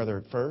a little brother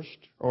at first,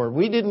 or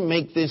we didn't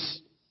make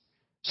this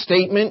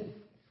statement.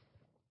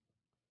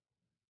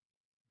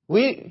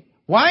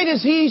 Why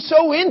is he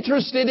so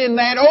interested in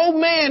that old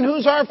man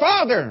who's our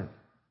father?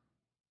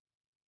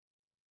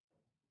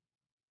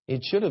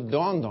 It should have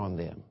dawned on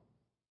them.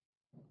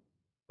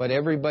 But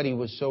everybody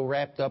was so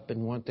wrapped up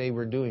in what they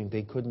were doing,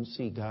 they couldn't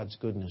see God's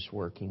goodness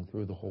working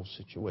through the whole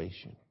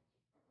situation.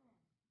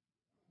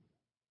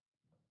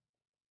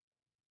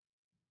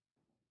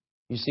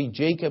 You see,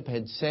 Jacob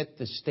had set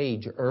the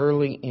stage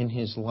early in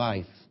his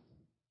life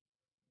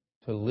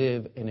to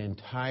live an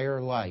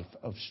entire life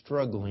of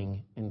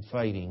struggling and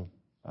fighting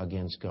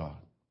against God.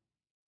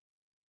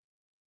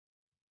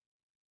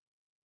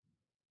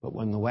 But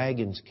when the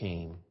wagons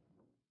came,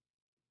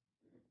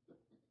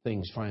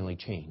 things finally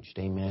changed.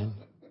 Amen.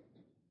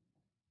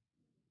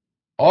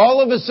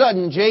 All of a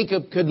sudden,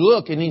 Jacob could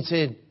look and he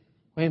said,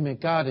 wait a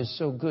minute, God is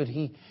so good.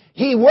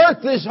 He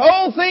worked this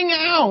whole thing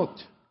out.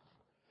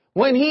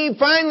 When he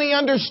finally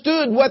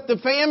understood what the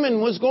famine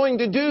was going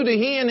to do to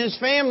he and his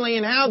family,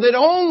 and how that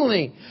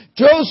only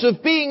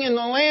Joseph being in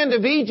the land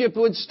of Egypt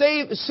would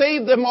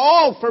save them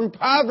all from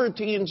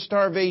poverty and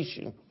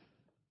starvation.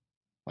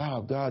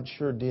 Wow, God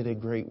sure did a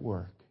great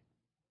work.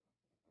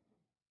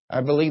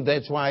 I believe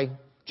that's why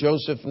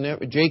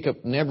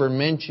Jacob never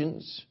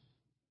mentions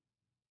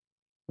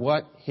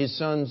what his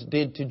sons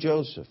did to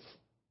Joseph.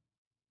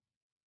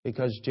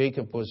 Because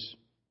Jacob was,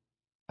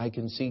 I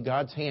can see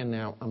God's hand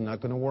now. I'm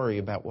not going to worry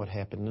about what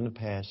happened in the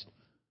past.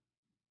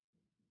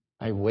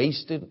 I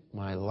wasted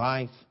my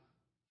life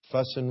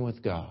fussing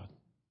with God.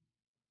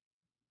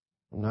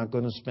 I'm not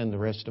going to spend the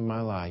rest of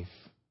my life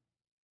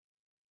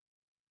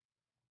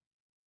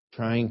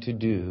trying to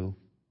do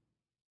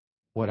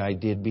what I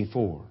did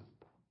before.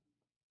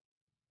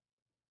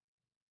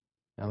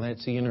 Now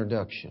that's the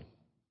introduction.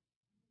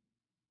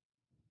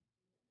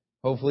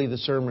 Hopefully the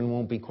sermon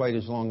won't be quite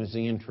as long as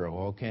the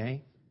intro,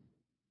 okay?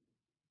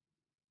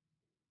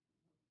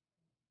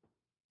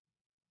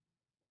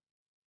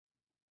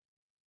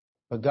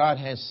 But God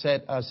has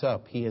set us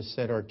up. He has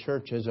set our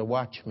church as a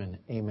watchman.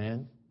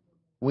 Amen.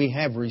 We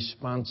have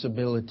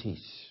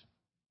responsibilities.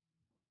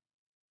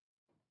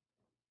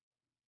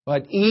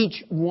 But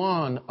each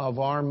one of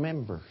our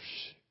members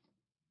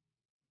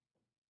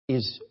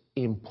is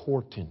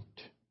important.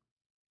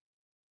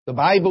 The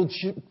Bible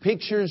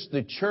pictures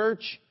the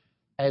church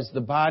as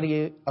the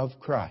body of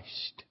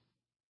Christ.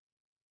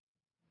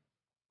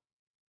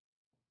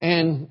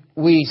 And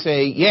we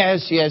say,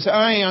 yes,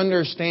 I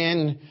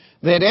understand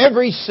that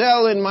every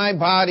cell in my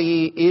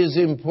body is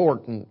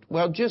important.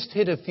 Well, just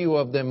hit a few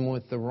of them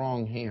with the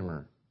wrong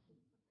hammer.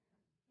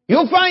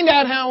 You'll find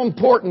out how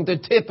important the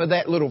tip of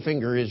that little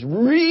finger is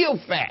real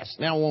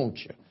fast, now won't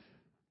you?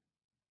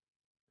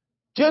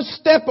 Just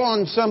step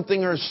on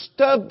something or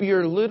stub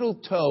your little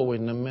toe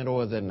in the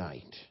middle of the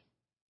night.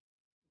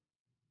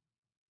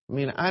 I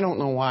mean, I don't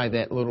know why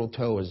that little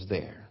toe is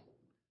there.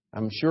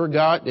 I'm sure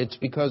it's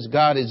because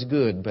God is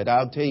good, but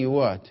I'll tell you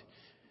what,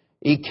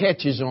 He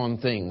catches on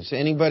things.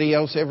 Anybody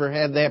else ever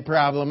had that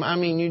problem? I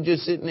mean, you're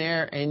just sitting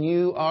there and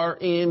you are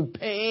in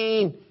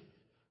pain.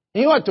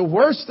 You know what the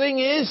worst thing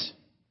is?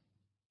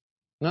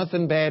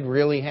 Nothing bad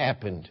really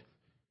happened.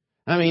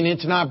 I mean,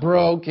 it's not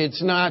broke.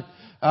 It's not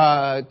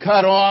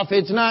cut off.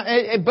 It's not,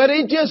 but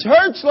it just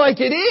hurts like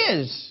it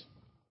is.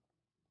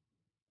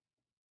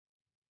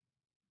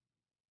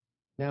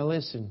 Now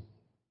listen,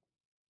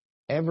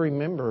 every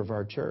member of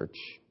our church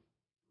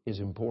is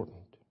important.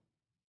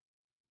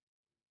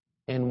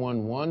 And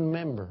when one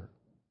member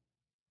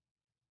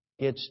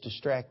gets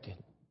distracted,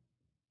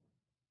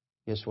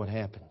 guess what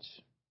happens?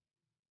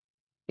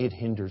 It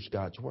hinders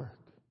God's work.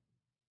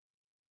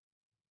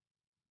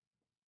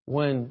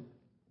 When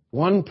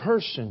one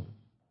person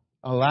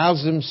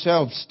allows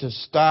themselves to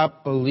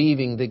stop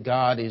believing that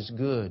God is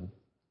good,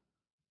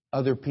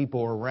 other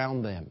people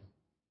around them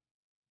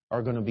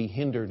are going to be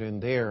hindered in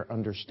their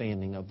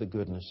understanding of the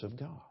goodness of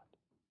God.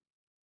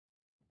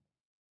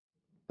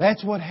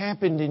 That's what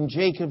happened in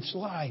Jacob's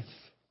life.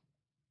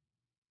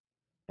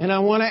 And I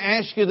want to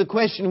ask you the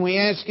question we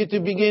asked at the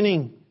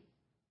beginning.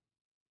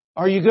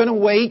 Are you going to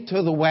wait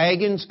till the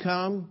wagons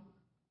come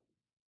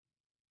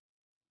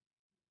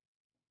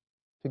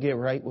to get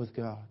right with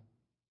God?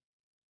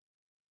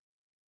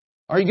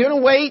 Are you going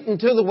to wait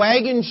until the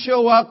wagons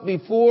show up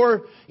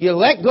before you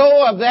let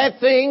go of that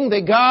thing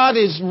that God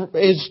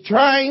is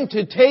trying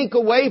to take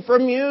away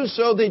from you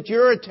so that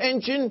your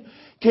attention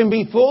can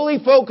be fully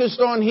focused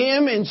on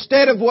Him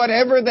instead of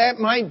whatever that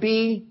might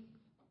be?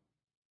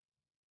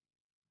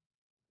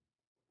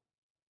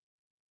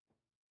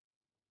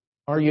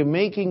 Are you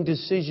making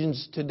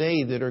decisions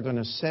today that are going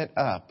to set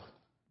up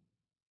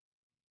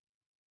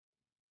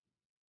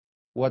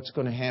what's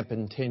going to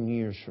happen 10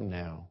 years from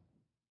now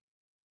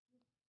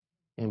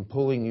and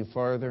pulling you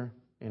farther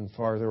and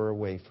farther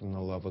away from the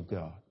love of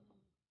God?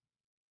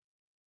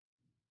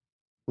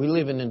 We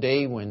live in a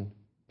day when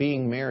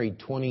being married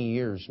 20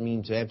 years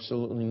means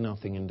absolutely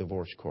nothing in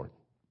divorce court.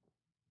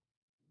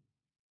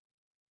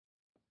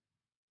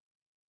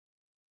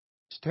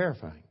 It's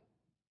terrifying.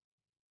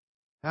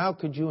 How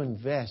could you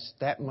invest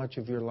that much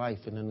of your life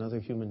in another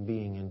human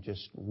being and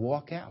just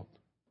walk out?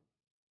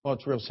 Well,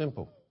 it's real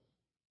simple.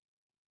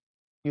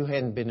 You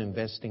hadn't been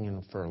investing in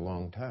them for a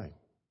long time.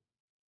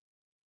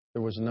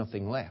 There was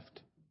nothing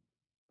left.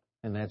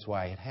 And that's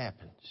why it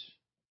happens.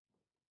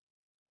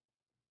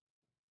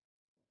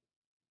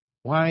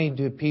 Why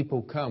do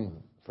people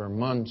come for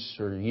months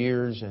or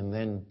years and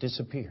then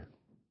disappear?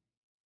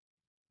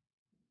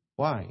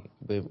 Why?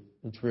 But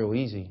it's real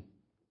easy.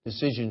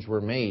 Decisions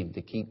were made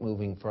to keep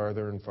moving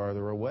farther and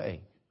farther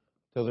away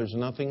till there's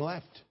nothing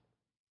left.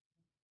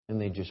 And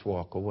they just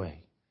walk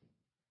away.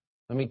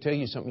 Let me tell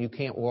you something. You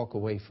can't walk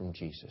away from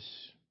Jesus.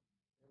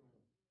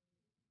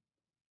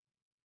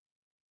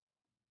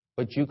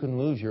 But you can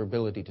lose your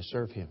ability to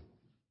serve Him.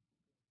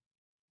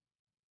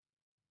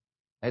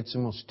 That's the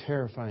most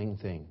terrifying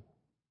thing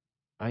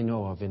I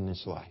know of in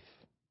this life.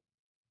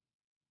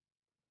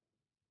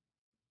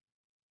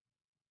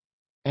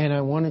 And I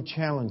want to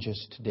challenge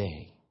us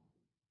today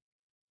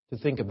to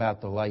think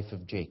about the life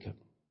of Jacob.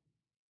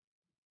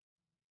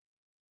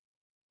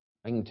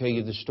 I can tell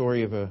you the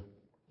story of a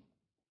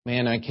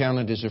man I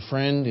counted as a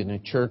friend in a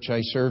church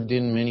I served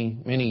in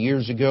many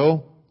years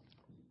ago.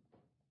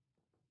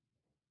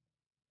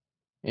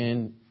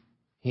 And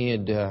he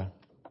had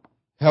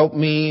helped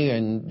me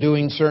in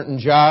doing certain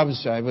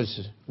jobs. I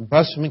was a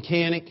bus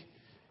mechanic,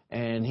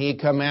 and he had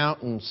come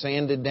out and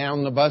sanded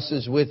down the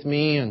buses with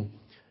me. And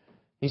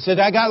he said,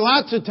 I got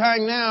lots of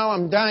time now.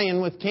 I'm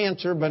dying with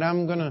cancer, but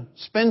I'm going to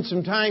spend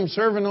some time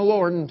serving the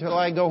Lord until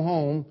I go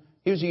home.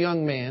 He was a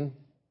young man.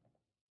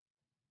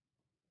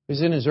 He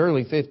was in his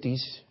early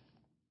 50s.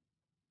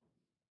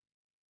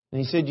 And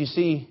he said, you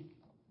see,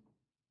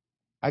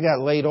 I got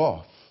laid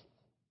off.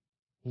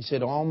 He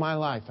said, all my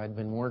life I'd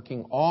been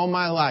working. All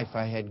my life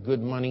I had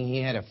good money.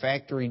 He had a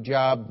factory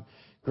job,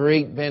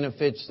 great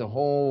benefits, the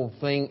whole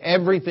thing,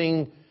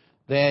 everything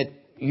that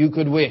you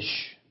could wish.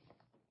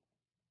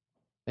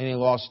 Then he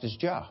lost his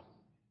job.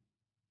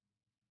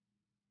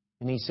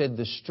 And he said,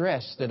 the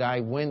stress that I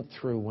went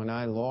through when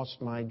I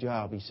lost my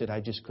job, he said, I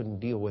just couldn't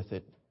deal with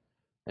it.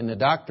 And the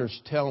doctors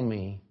tell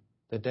me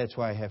that that's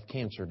why I have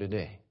cancer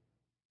today.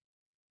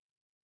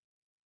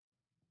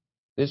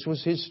 This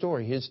was his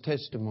story, his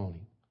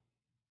testimony.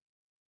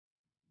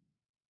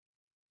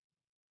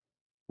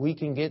 We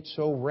can get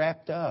so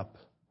wrapped up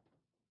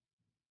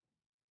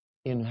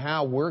in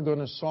how we're going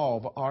to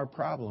solve our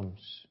problems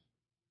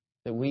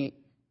that we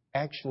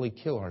actually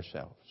kill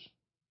ourselves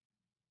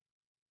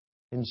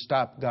and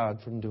stop God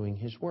from doing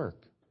His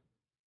work.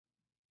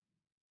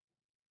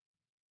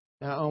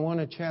 Now, I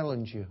want to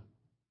challenge you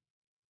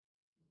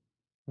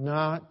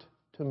not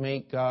to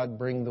make God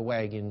bring the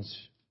wagons,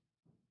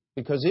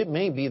 because it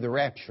may be the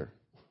rapture.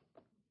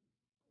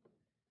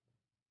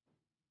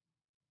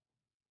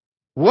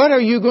 What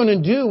are you going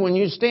to do when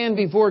you stand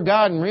before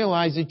God and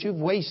realize that you've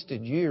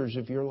wasted years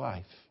of your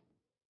life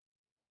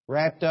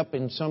wrapped up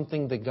in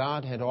something that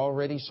God had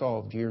already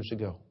solved years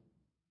ago?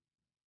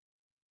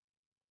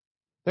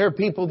 There are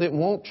people that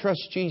won't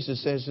trust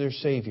Jesus as their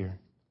Savior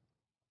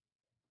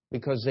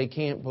because they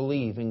can't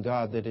believe in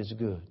God that is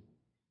good.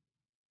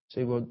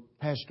 Say, well,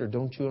 Pastor,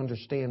 don't you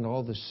understand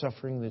all the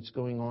suffering that's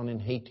going on in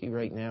Haiti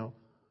right now?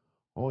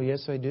 Oh,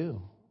 yes, I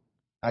do.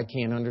 I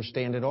can't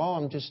understand it all.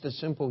 I'm just a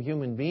simple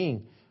human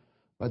being.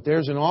 But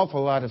there's an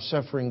awful lot of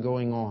suffering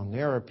going on.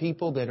 There are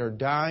people that are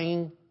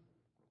dying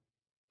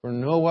for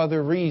no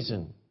other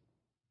reason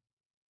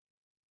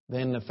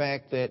than the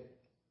fact that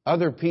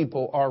other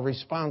people are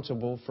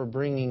responsible for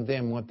bringing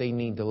them what they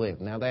need to live.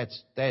 Now that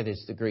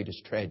is the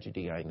greatest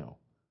tragedy I know.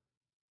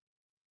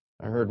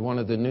 I heard one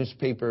of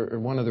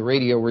the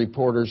radio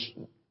reporters,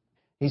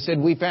 he said,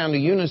 we found a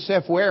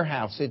UNICEF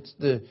warehouse.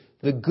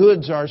 The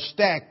goods are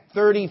stacked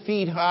 30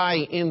 feet high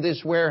in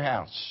this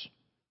warehouse.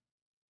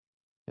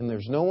 And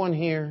there's no one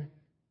here,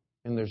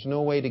 and there's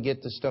no way to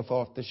get the stuff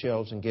off the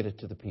shelves and get it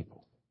to the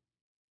people.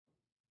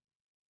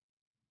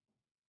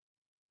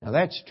 Now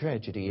that's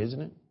tragedy,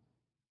 isn't it?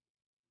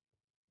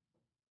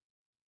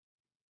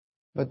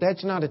 But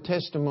that's not a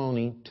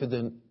testimony to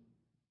the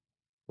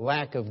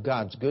lack of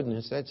God's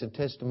goodness. That's a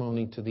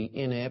testimony to the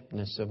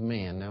ineptness of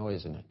man, now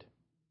isn't it?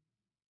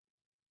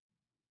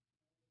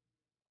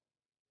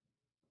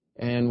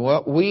 And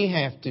what we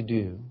have to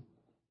do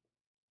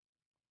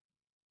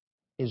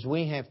is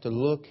we have to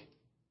look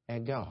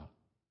at God.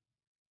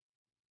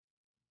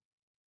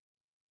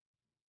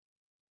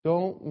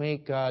 Don't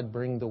make God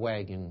bring the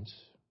wagons.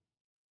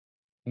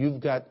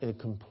 You've got a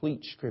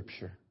complete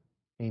Scripture.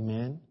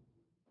 Amen?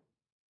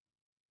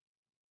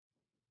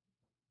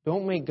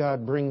 Don't make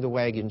God bring the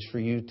wagons for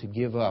you to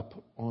give up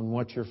on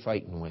what you're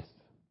fighting with.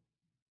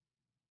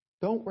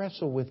 Don't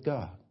wrestle with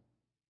God.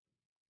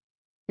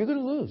 You're going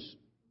to lose.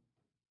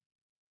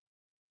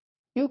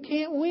 You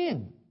can't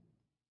win.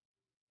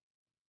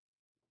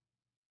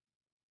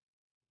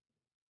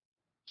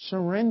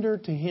 Surrender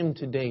to Him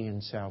today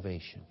in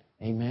salvation.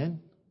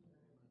 Amen?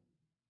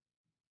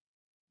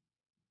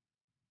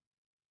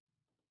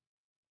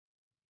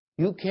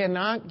 You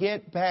cannot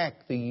get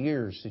back the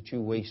years that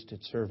you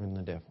wasted serving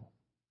the devil.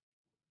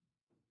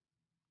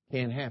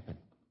 Can't happen.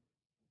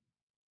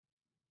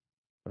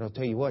 But I'll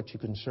tell you what, you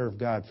can serve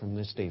God from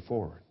this day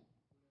forward.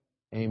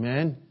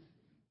 Amen?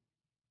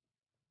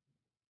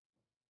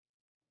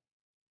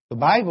 The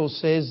Bible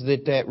says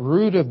that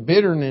root of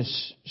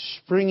bitterness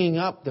springing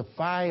up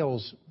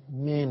defiles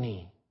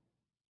many.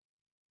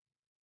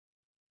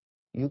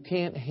 You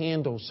can't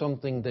handle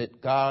something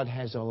that God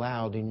has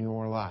allowed in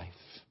your life.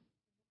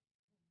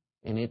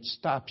 And it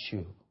stops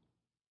you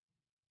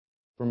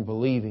from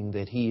believing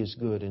that He is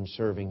good and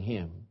serving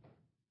Him.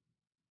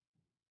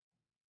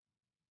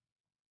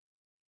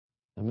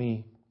 Let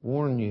me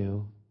warn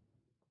you,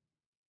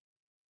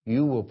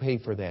 you will pay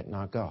for that,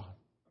 not God.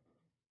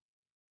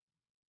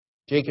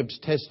 Jacob's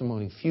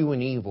testimony, few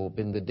and evil have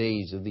been the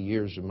days of the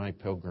years of my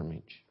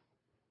pilgrimage.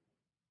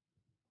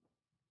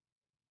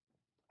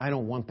 I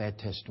don't want that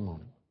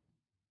testimony.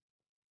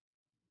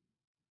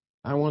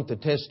 I want the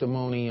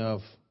testimony of,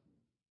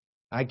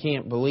 I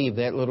can't believe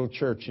that little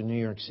church in New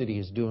York City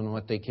is doing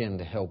what they can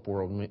to help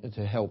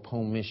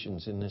home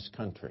missions in this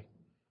country.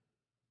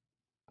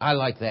 I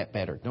like that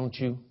better, don't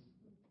you?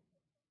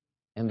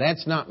 And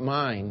that's not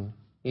mine,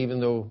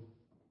 even though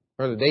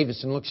Brother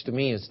Davison looks to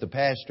me as the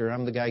pastor.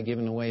 I'm the guy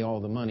giving away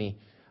all the money.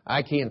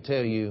 I can't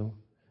tell you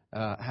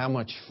how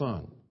much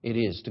fun it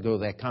is to go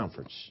to that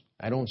conference.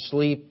 I don't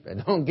sleep.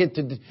 I don't get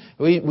to...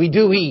 We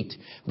do eat.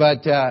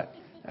 But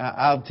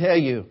I'll tell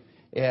you,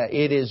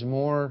 it is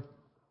more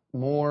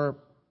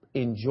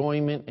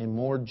enjoyment and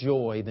more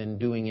joy than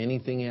doing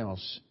anything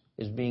else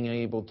is being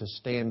able to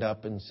stand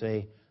up and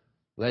say,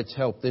 let's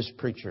help this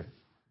preacher.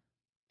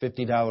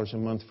 $50 a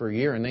month for a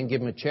year, and then give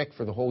him a check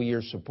for the whole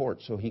year's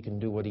support so he can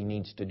do what he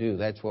needs to do.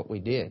 That's what we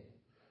did.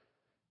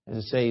 As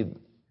I say,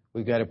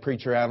 we've got a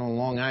preacher out on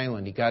Long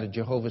Island. He got a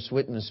Jehovah's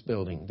Witness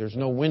building. There's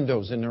no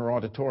windows in their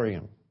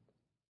auditorium.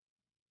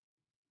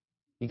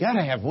 You got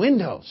to have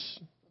windows.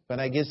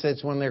 But I guess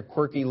that's one of their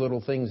quirky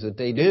little things that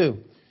they do.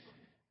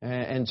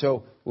 And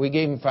so we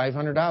gave him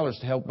 $500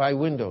 to help buy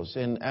windows.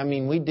 And I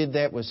mean, we did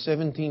that with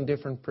 17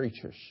 different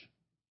preachers.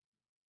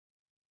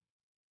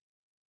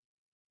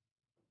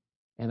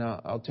 And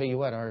I'll tell you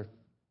what,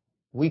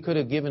 we could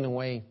have given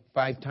away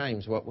 5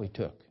 times what we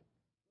took.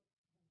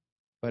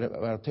 But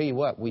I'll tell you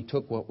what, we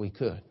took what we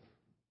could.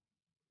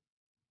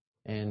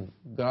 And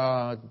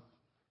God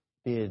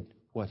did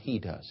what He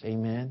does.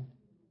 Amen?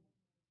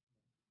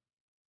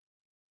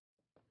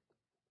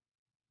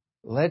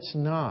 Let's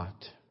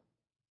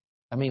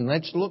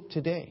look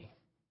today.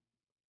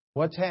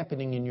 What's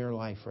happening in your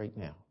life right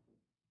now?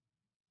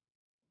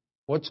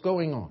 What's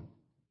going on?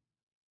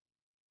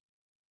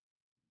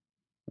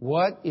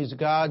 What is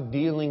God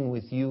dealing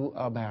with you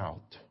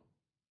about?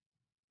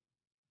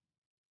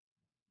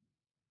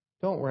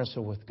 Don't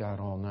wrestle with God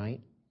all night.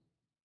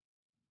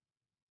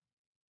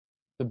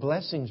 The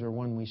blessings are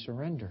when we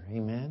surrender.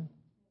 Amen?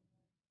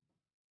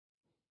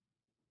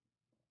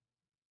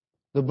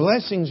 The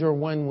blessings are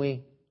when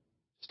we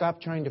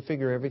stop trying to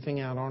figure everything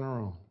out on our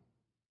own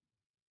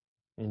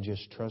and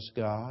just trust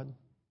God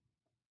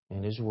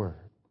and His Word.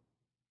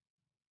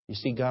 You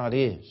see, God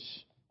is.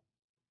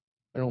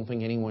 I don't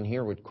think anyone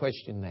here would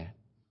question that.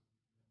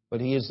 But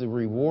He is the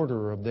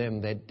rewarder of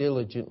them that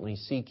diligently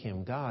seek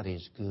Him. God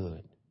is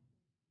good.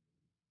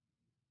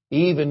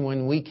 Even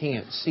when we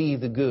can't see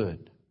the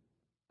good,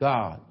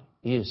 God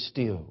is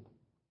still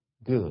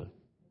good.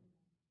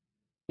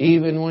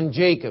 Even when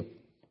Jacob,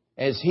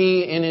 as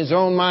he in his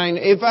own mind,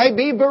 if I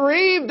be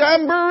bereaved,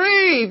 I'm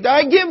bereaved.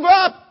 I give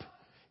up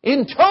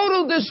in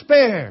total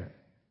despair.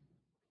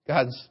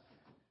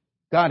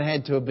 God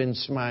had to have been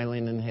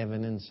smiling in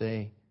heaven and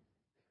say,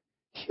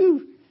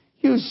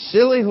 you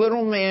silly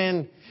little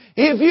man,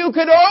 if you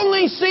could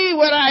only see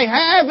what I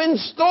have in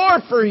store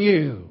for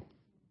you.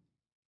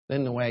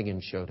 Then the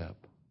wagon showed up.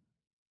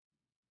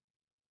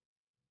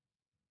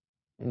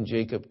 And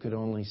Jacob could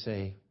only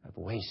say, I've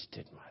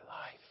wasted my life.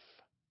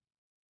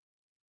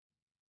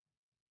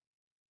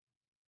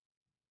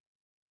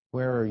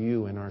 Where are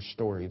you in our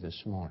story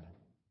this morning?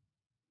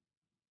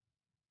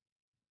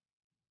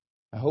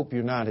 I hope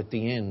you're not at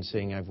the end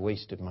saying, I've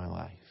wasted my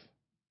life.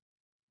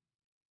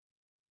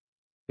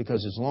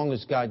 Because as long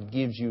as God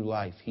gives you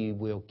life, He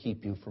will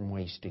keep you from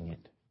wasting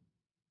it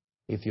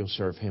if you'll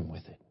serve Him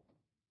with it.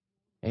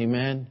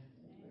 Amen?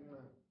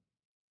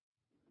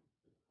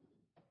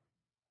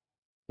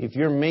 If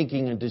you're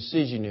making a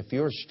decision, if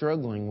you're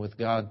struggling with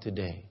God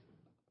today,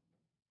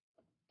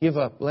 give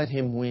up. Let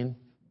Him win.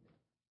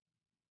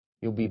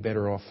 You'll be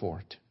better off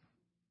for it.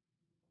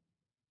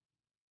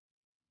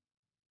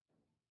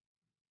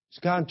 Is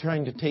God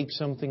trying to take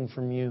something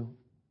from you?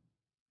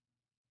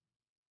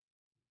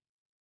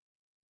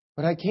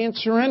 But I can't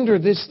surrender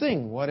this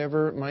thing,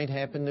 whatever it might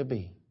happen to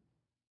be.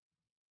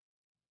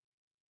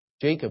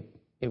 Jacob,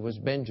 it was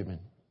Benjamin.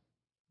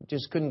 He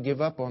just couldn't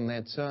give up on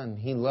that son.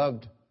 He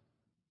loved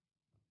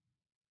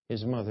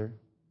his mother.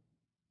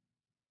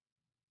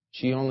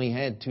 She only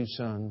had 2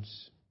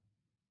 sons.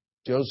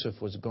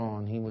 Joseph was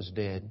gone. He was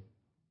dead.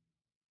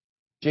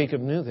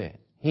 Jacob knew that.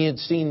 He had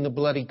seen the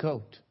bloody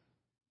coat.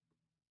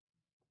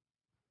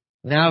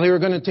 Now they were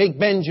going to take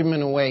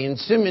Benjamin away. And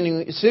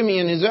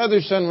Simeon, his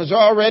other son, was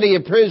already a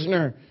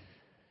prisoner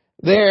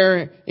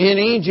there in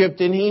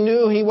Egypt. And he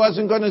knew he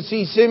wasn't going to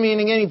see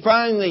Simeon again. He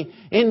finally,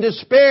 in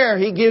despair,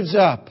 he gives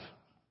up.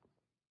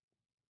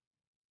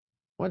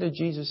 What did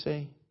Jesus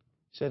say?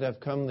 He said, I've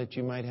come that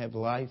you might have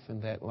life,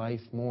 and that life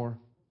more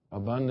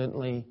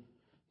abundantly.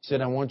 He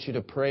said, I want you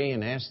to pray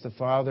and ask the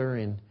Father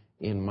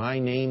in my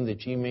name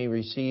that you may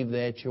receive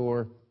that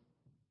your,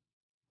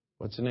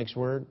 what's the next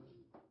word?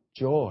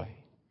 Joy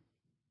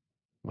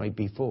might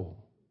be full.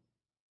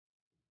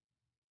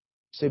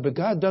 Say, but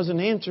God doesn't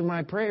answer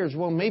my prayers.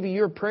 Well, maybe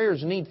your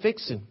prayers need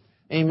fixing.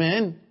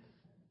 Amen.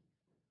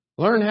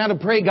 Learn how to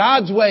pray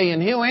God's way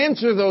and He'll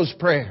answer those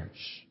prayers.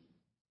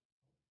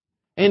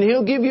 And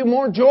He'll give you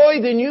more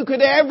joy than you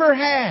could ever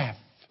have.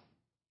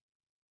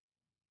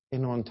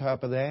 And on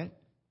top of that,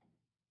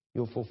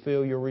 you'll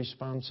fulfill your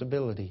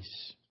responsibilities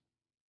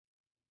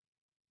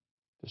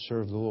to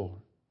serve the Lord.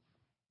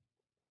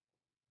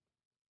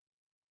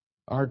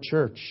 Our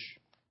church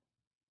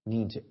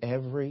needs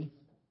every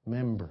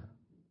member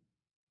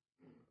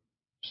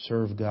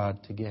serve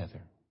God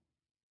together.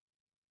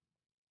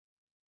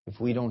 If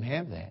we don't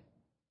have that,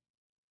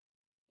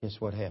 guess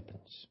what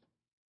happens?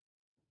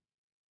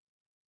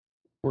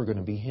 We're going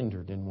to be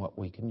hindered in what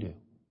we can do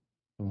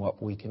and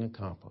what we can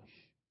accomplish.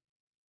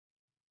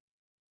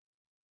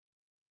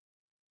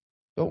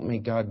 Don't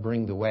make God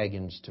bring the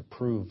wagons to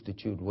prove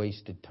that you'd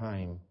wasted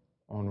time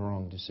on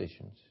wrong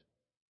decisions.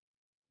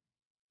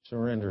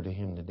 Surrender to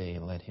Him today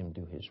and let Him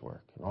do His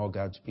work. And all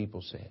God's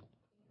people said,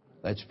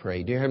 let's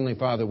pray. Dear Heavenly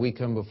Father, we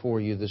come before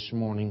You this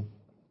morning.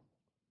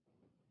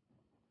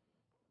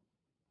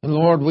 And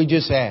Lord, we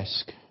just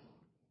ask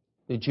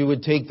that You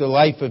would take the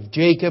life of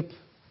Jacob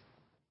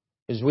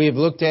as we have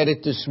looked at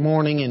it this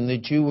morning, and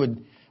that You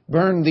would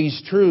burn these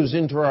truths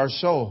into our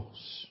souls.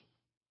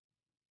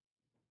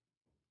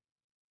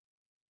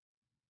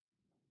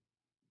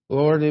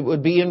 Lord, it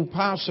would be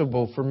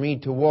impossible for me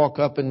to walk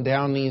up and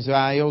down these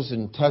aisles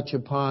and touch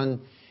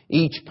upon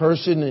each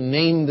person and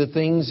name the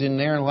things in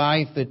their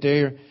life that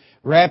they're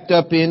wrapped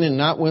up in and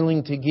not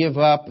willing to give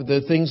up,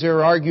 the things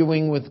they're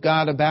arguing with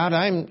God about.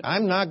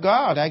 I'm not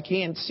God. I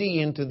can't see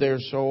into their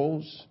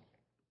souls,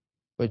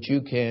 but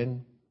You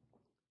can.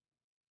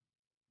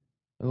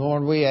 And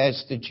Lord, we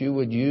ask that You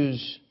would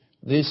use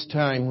this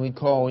time we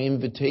call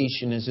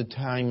invitation as a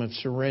time of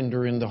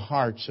surrender in the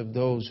hearts of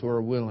those who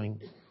are willing.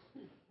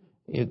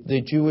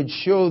 That You would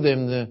show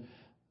them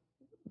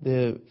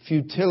the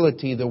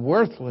futility, the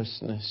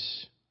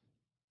worthlessness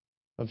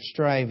of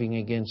striving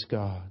against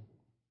God.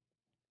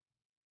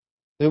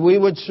 That we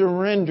would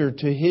surrender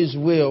to His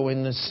will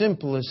in the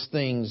simplest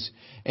things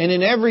and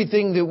in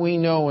everything that we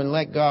know, and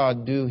let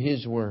God do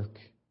His work.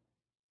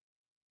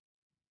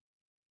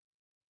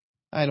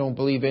 I don't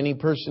believe any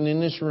person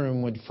in this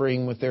room would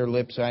frame with their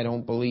lips, I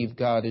don't believe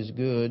God is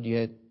good,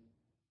 yet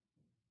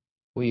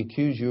we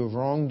accuse You of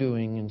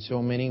wrongdoing in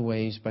so many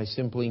ways by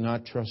simply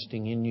not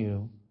trusting in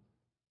You.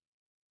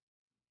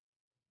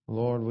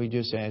 Lord, we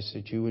just ask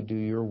that You would do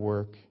Your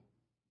work.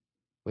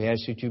 We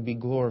ask that You be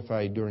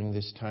glorified during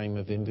this time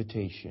of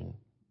invitation.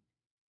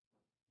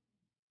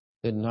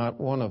 That not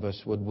one of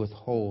us would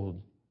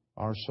withhold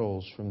our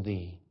souls from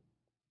Thee.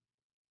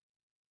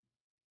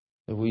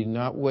 That we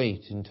not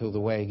wait until the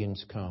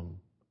wagons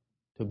come,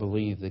 to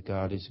believe that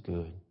God is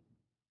good.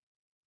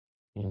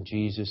 In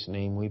Jesus'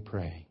 name we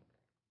pray.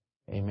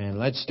 Amen.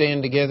 Let's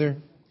stand together.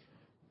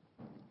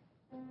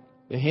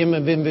 The hymn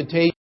of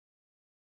invitation.